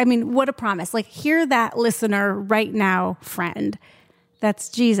 I mean, what a promise. Like, hear that, listener, right now, friend. That's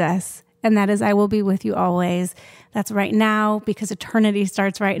Jesus. And that is, I will be with you always. That's right now, because eternity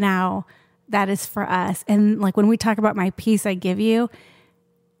starts right now. That is for us. And like when we talk about my peace I give you,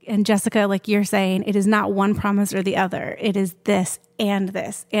 and Jessica, like you're saying, it is not one promise or the other. It is this and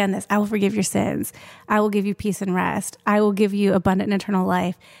this and this. I will forgive your sins. I will give you peace and rest. I will give you abundant and eternal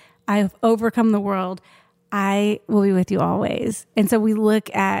life. I have overcome the world. I will be with you always. And so we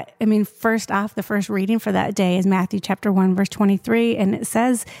look at, I mean, first off, the first reading for that day is Matthew chapter 1, verse 23. And it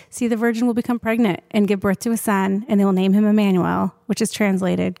says, see, the virgin will become pregnant and give birth to a son, and they will name him Emmanuel, which is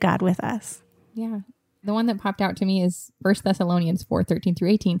translated God with us. Yeah. The one that popped out to me is 1 Thessalonians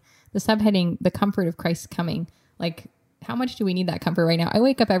 4:13-18, the subheading, the comfort of Christ's coming. Like, how much do we need that comfort right now? I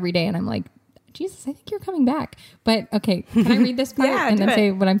wake up every day and I'm like, Jesus, I think you're coming back. But okay, can I read this part and then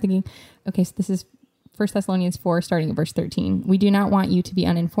say what I'm thinking? Okay, so this is 1 Thessalonians 4, starting at verse 13. We do not want you to be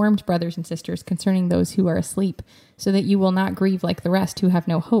uninformed, brothers and sisters, concerning those who are asleep, so that you will not grieve like the rest who have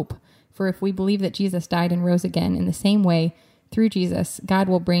no hope. For if we believe that Jesus died and rose again in the same way, through Jesus, God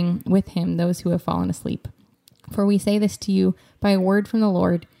will bring with him those who have fallen asleep. For we say this to you by a word from the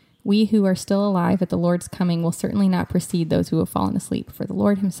Lord. We who are still alive at the Lord's coming will certainly not precede those who have fallen asleep. For the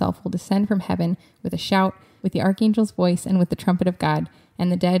Lord himself will descend from heaven with a shout, with the archangel's voice, and with the trumpet of God,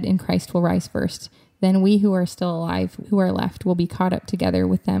 and the dead in Christ will rise first. Then we who are still alive, who are left, will be caught up together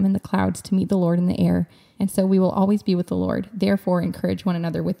with them in the clouds to meet the Lord in the air. And so we will always be with the Lord. Therefore, encourage one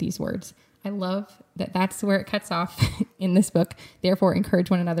another with these words. I love that that's where it cuts off in this book. Therefore,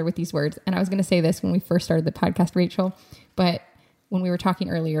 encourage one another with these words. And I was going to say this when we first started the podcast, Rachel, but when we were talking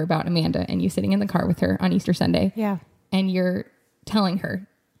earlier about Amanda and you sitting in the car with her on Easter Sunday, and you're telling her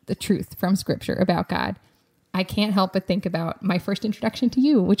the truth from Scripture about God, I can't help but think about my first introduction to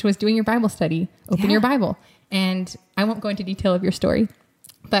you, which was doing your Bible study, Open Your Bible. And I won't go into detail of your story,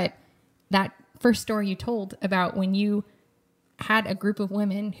 but that first story you told about when you had a group of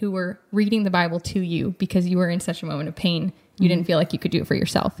women who were reading the Bible to you because you were in such a moment of pain, you didn't feel like you could do it for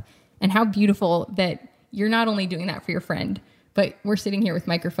yourself. And how beautiful that you're not only doing that for your friend, but we're sitting here with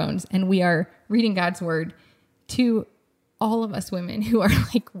microphones and we are reading God's word to all of us women who are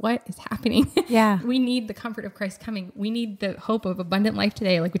like, what is happening? Yeah. We need the comfort of Christ coming. We need the hope of abundant life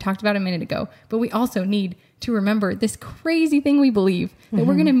today, like we talked about a minute ago. But we also need to remember this crazy thing we believe, that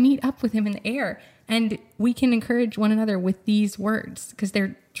we're going to meet up with him in the air. And we can encourage one another with these words because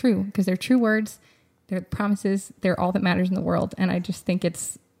they're true, words. They're promises. They're all that matters in the world. And I just think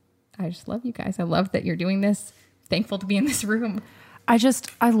I just love you guys. I love that you're doing this. Thankful to be in this room.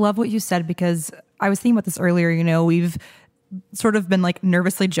 I love what you said because I was thinking about this earlier. You know, we've sort of been like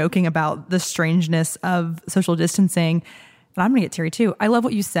nervously joking about the strangeness of social distancing. And I'm going to get teary too. I love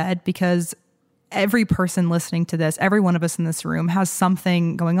what you said because every person listening to this, every one of us in this room has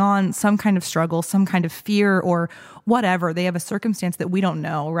something going on, some kind of struggle, some kind of fear or whatever. They have a circumstance that we don't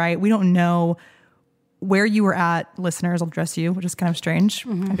know, right? We don't know where you were at, listeners. I'll address you, which is kind of strange.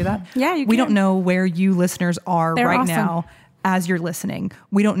 Can I do that? Yeah, you can. We don't know where you listeners are They're right awesome. now as you're listening.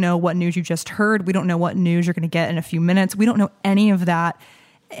 We don't know what news you just heard. We don't know what news you're going to get in a few minutes. We don't know any of that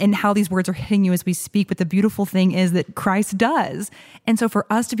and how these words are hitting you as we speak. But the beautiful thing is that Christ does. And so for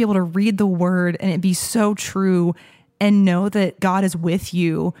us to be able to read the word and it be so true and know that God is with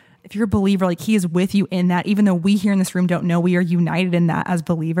you, if you're a believer, like he is with you in that, even though we here in this room don't know, we are united in that as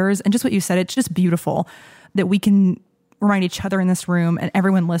believers. And just what you said, it's just beautiful that we can remind each other in this room and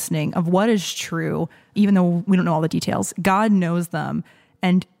everyone listening of what is true, even though we don't know all the details. God knows them.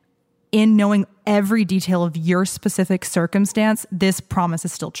 And in knowing every detail of your specific circumstance, this promise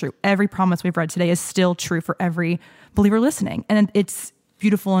is still true. Every promise we've read today is still true for every believer listening. And it's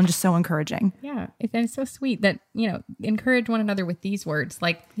beautiful and just so encouraging. Yeah. And it's so sweet that, encourage one another with these words.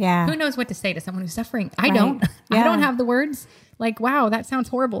 Like, who knows what to say to someone who's suffering? I don't. I don't have the words. Like, wow, that sounds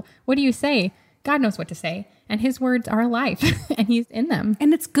horrible. What do you say? God knows what to say. And his words are life and he's in them.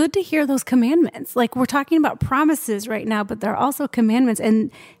 And it's good to hear those commandments. Like we're talking about promises right now, but there are also commandments. And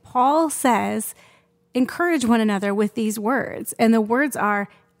Paul says, encourage one another with these words. And the words are,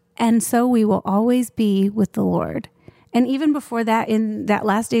 and so we will always be with the Lord. And even before that, in that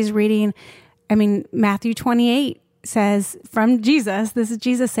last day's reading, Matthew 28 says from Jesus, this is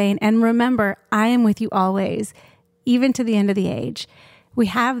Jesus saying, and remember, I am with you always, even to the end of the age. we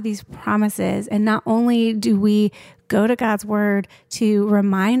have these promises, and not only do we go to God's word to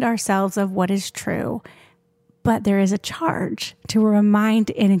remind ourselves of what is true, but there is a charge to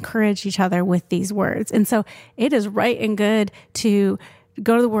remind and encourage each other with these words. And so it is right and good to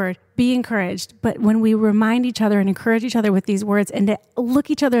go to the word, be encouraged. But when we remind each other and encourage each other with these words and to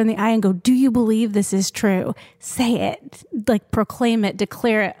look each other in the eye and go, do you believe this is true? Say it, like proclaim it,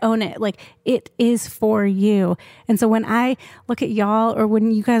 declare it, own it. Like it is for you. And so when I look at y'all, or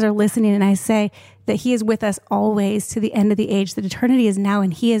when you guys are listening and I say that he is with us always to the end of the age, that eternity is now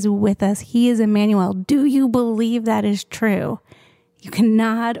and he is with us. He is Emmanuel. Do you believe that is true? You can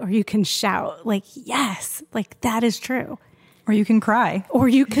nod or you can shout like, yes, like that is true. Or you can cry. Or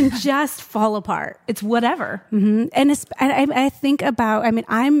you can just fall apart. It's whatever. Mm-hmm. And I think about,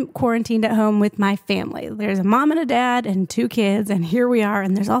 I'm quarantined at home with my family. There's a mom and a dad and 2 kids, and here we are.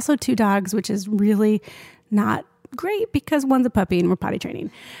 And there's also 2 dogs, which is really not great because one's a puppy and we're potty training.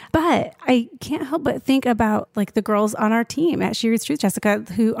 But I can't help but think about like the girls on our team at She Reads Truth, Jessica,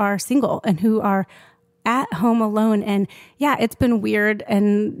 who are single and who are at home alone. And yeah, it's been weird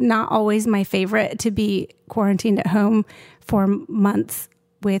and not always my favorite to be quarantined at home for months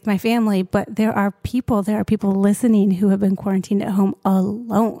with my family, but there are people listening who have been quarantined at home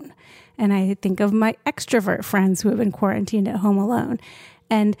alone. And I think of my extrovert friends who have been quarantined at home alone.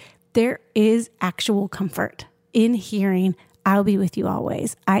 And there is actual comfort in hearing, I'll be with you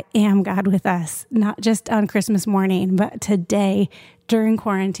always. I am God with us, not just on Christmas morning, but today, during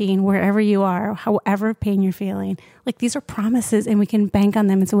quarantine, wherever you are, however pain you're feeling. Like these are promises and we can bank on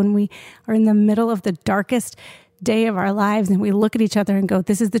them. And so when we are in the middle of the darkest day of our lives and we look at each other and go,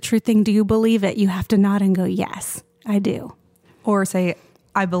 this is the true thing. Do you believe it? You have to nod and go, yes, I do. Or say,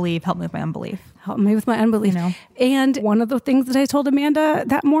 I believe, help me with my unbelief. Help me with my unbelief. And one of the things that I told Amanda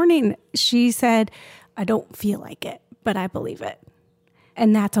that morning, she said, I don't feel like it, but I believe it.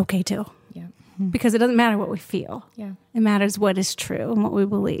 And that's okay too. Yeah. Because it doesn't matter what we feel. Yeah. It matters what is true and what we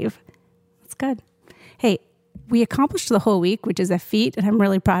believe. That's good. Hey, we accomplished the whole week, which is a feat, and I'm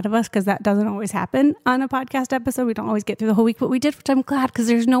really proud of us because that doesn't always happen on a podcast episode. We don't always get through the whole week, but we did, which I'm glad because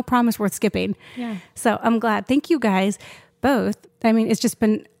there's no promise worth skipping. Yeah. So I'm glad. Thank you guys both. It's just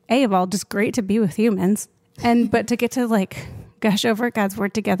been just great to be with humans, but to get to like gush over God's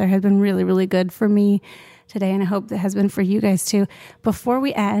word together has been really, really good for me today, and I hope that has been for you guys too. Before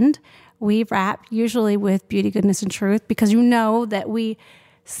we end, we wrap usually with beauty, goodness, and truth because you know that we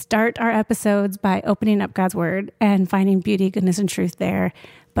start our episodes by opening up God's word and finding beauty, goodness, and truth there.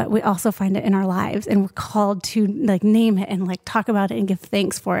 But we also find it in our lives, and we're called to like name it and like talk about it and give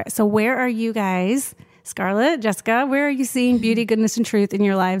thanks for it. So where are you guys, Scarlett, Jessica, where are you seeing beauty, goodness, and truth in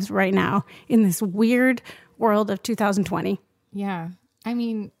your lives right now in this weird world of 2020? Yeah.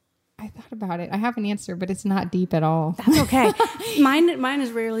 I thought about it. I have an answer, but it's not deep at all. That's okay. Mine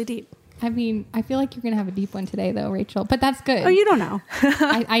is rarely deep. I feel like you're going to have a deep one today, though, Rachel, but that's good. Oh, you don't know.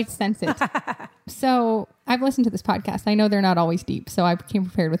 I sense it. So I've listened to this podcast. I know they're not always deep, so I came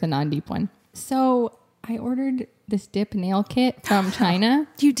prepared with a non-deep one. So I ordered this dip nail kit from China.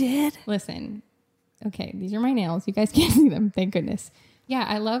 You did? Listen. Okay, these are my nails. You guys can't see them. Thank goodness. Yeah,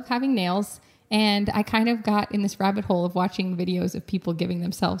 I love having nails. And I kind of got in this rabbit hole of watching videos of people giving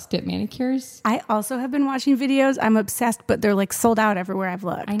themselves dip manicures. I also have been watching videos. I'm obsessed, but they're like sold out everywhere I've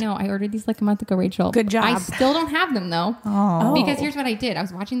looked. I know. I ordered these like a month ago, Rachel. Good job. I still don't have them though. Oh. Because here's what I did. I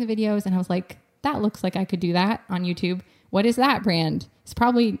was watching the videos and I was like, that looks like I could do that on YouTube. What is that brand? It's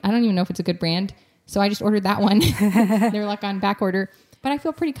probably, I don't even know if it's a good brand. So I just ordered that one. They're like on back order. But I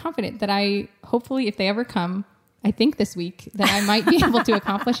feel pretty confident that hopefully if they ever come, I think this week, that I might be able to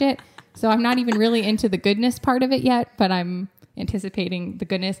accomplish it. So I'm not even really into the goodness part of it yet, but I'm anticipating the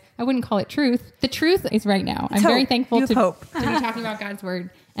goodness. I wouldn't call it truth. The truth is right now. I'm very thankful to be talking about God's word.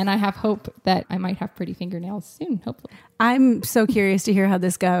 And I have hope that I might have pretty fingernails soon, hopefully. I'm so curious to hear how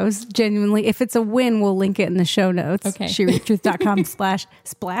this goes. Genuinely, if it's a win, we'll link it in the show notes. Okay.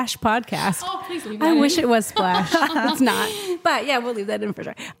 SheReadTruth.com/splash podcast. Oh, please leave that I in. wish it was splash. It's not. But yeah, we'll leave that in for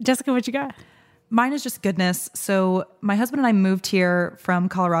sure. Jessica, what you got? Mine is just goodness. So my husband and I moved here from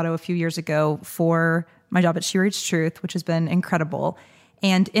Colorado a few years ago for my job at She Reads Truth, which has been incredible.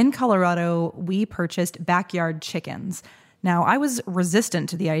 And in Colorado, we purchased backyard chickens. Now, I was resistant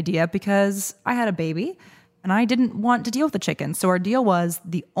to the idea because I had a baby and I didn't want to deal with the chickens. So our deal was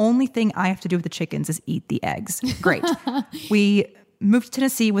the only thing I have to do with the chickens is eat the eggs. Great. We moved to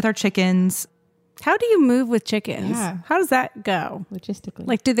Tennessee with our chickens. How do you move with chickens? Yeah. How does that go? Logistically.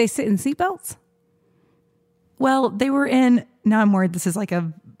 Like, do they sit in seatbelts? Well, they were in, now I'm worried this is like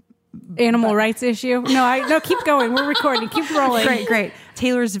a Animal rights issue? No, keep going. We're recording. Keep rolling. Great.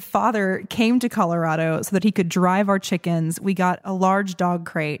 Taylor's father came to Colorado so that he could drive our chickens. We got a large dog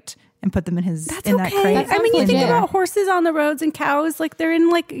crate and put them in that crate. I mean, you think about horses on the roads and cows, like they're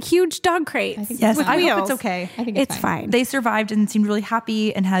in like huge dog crates. Yes, I hope it's okay. I think it's fine. They survived and seemed really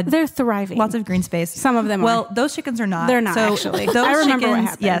happy and they're thriving. Lots of green space. Some of them are. Those chickens are not. They're not actually. I remember what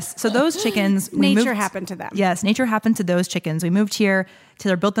happened. Yes. So those chickens, nature happened to them. Yes, nature happened to those chickens. We moved here.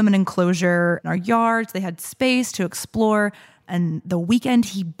 Taylor built them an enclosure in our yards. They had space to explore. And the weekend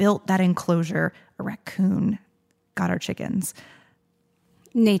he built that enclosure, a raccoon got our chickens.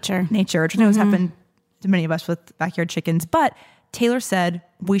 Nature. Which I know has happened to many of us with backyard chickens. But Taylor said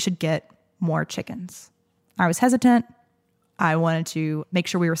we should get more chickens. I was hesitant. I wanted to make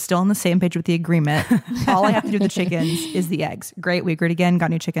sure we were still on the same page with the agreement. All I have to do with the chickens is the eggs. Great. We agreed again,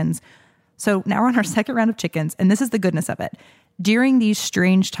 got new chickens. So now we're on our second round of chickens. And this is the goodness of it. During these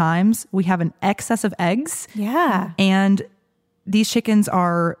strange times, we have an excess of eggs. Yeah. And these chickens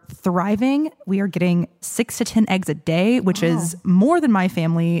are thriving. We are getting 6 to 10 eggs a day, which is more than my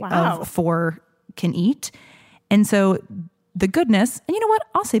family of 4 can eat. And so the goodness, and you know what?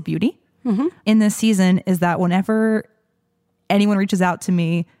 I'll say beauty in this season is that whenever anyone reaches out to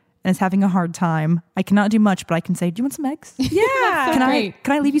me and is having a hard time, I cannot do much, but I can say, do you want some eggs? Yeah.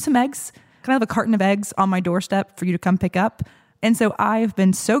 Can I leave you some eggs? Can I have a carton of eggs on my doorstep for you to come pick up? And so I've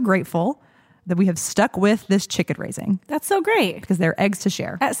been so grateful that we have stuck with this chicken raising. That's so great. Because they're eggs to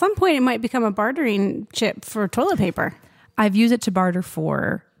share. At some point, it might become a bartering chip for toilet paper. I've used it to barter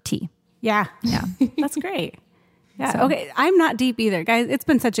for tea. Yeah. That's great. Yeah. So. Okay. I'm not deep either, guys. It's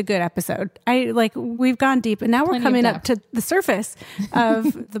been such a good episode. We've gone deep and now we're coming up to the surface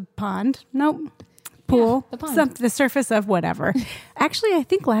of the pond. Nope. Pool, the surface of whatever. Actually, I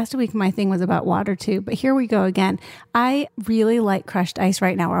think last week my thing was about water too, but here we go again. I really like crushed ice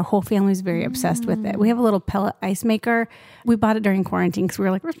right now. Our whole family's very obsessed with it. We have a little pellet ice maker. We bought it during quarantine because we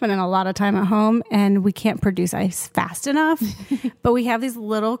were like, we're spending a lot of time at home and we can't produce ice fast enough. But we have these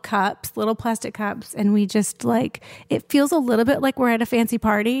little cups, little plastic cups, and we just it feels a little bit like we're at a fancy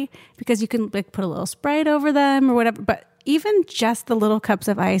party because you can put a little Sprite over them or whatever. But even just the little cups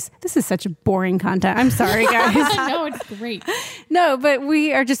of ice, this is such boring content. I'm sorry, guys. No, it's great. No, but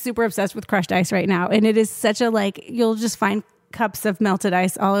we are just super obsessed with crushed ice right now. And it is such you'll just find cups of melted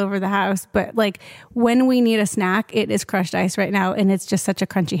ice all over the house. But when we need a snack, it is crushed ice right now. And it's just such a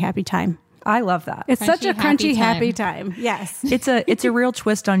crunchy, happy time. I love that. It's such a crunchy, happy time. Yes. It's a real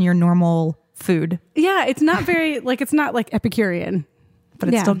twist on your normal food. Yeah. It's not very, it's not Epicurean. But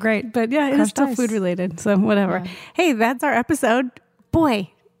it's still great. But yeah, it's still food related. So whatever. Yeah. Hey, that's our episode.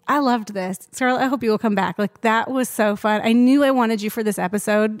 Boy, I loved this. Scarlett, I hope you will come back. That was so fun. I knew I wanted you for this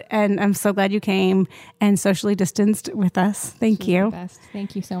episode, and I'm so glad you came and socially distanced with us. Thank you. The best.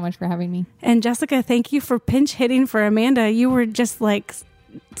 Thank you so much for having me. And Jessica, thank you for pinch hitting for Amanda. You were just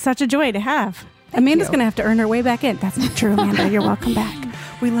such a joy to have. Amanda's going to have to earn her way back in. That's not true, Amanda. You're welcome back.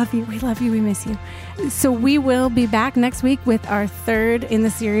 We love you. We love you. We miss you. So we will be back next week with our third in the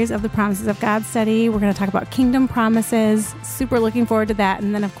series of the Promises of God study. We're going to talk about kingdom promises. Super looking forward to that.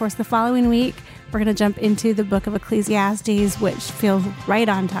 And then, of course, the following week, we're going to jump into the book of Ecclesiastes, which feels right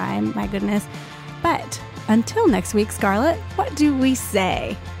on time. My goodness. But until next week, Scarlett, what do we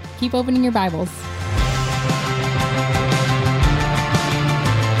say? Keep opening your Bibles.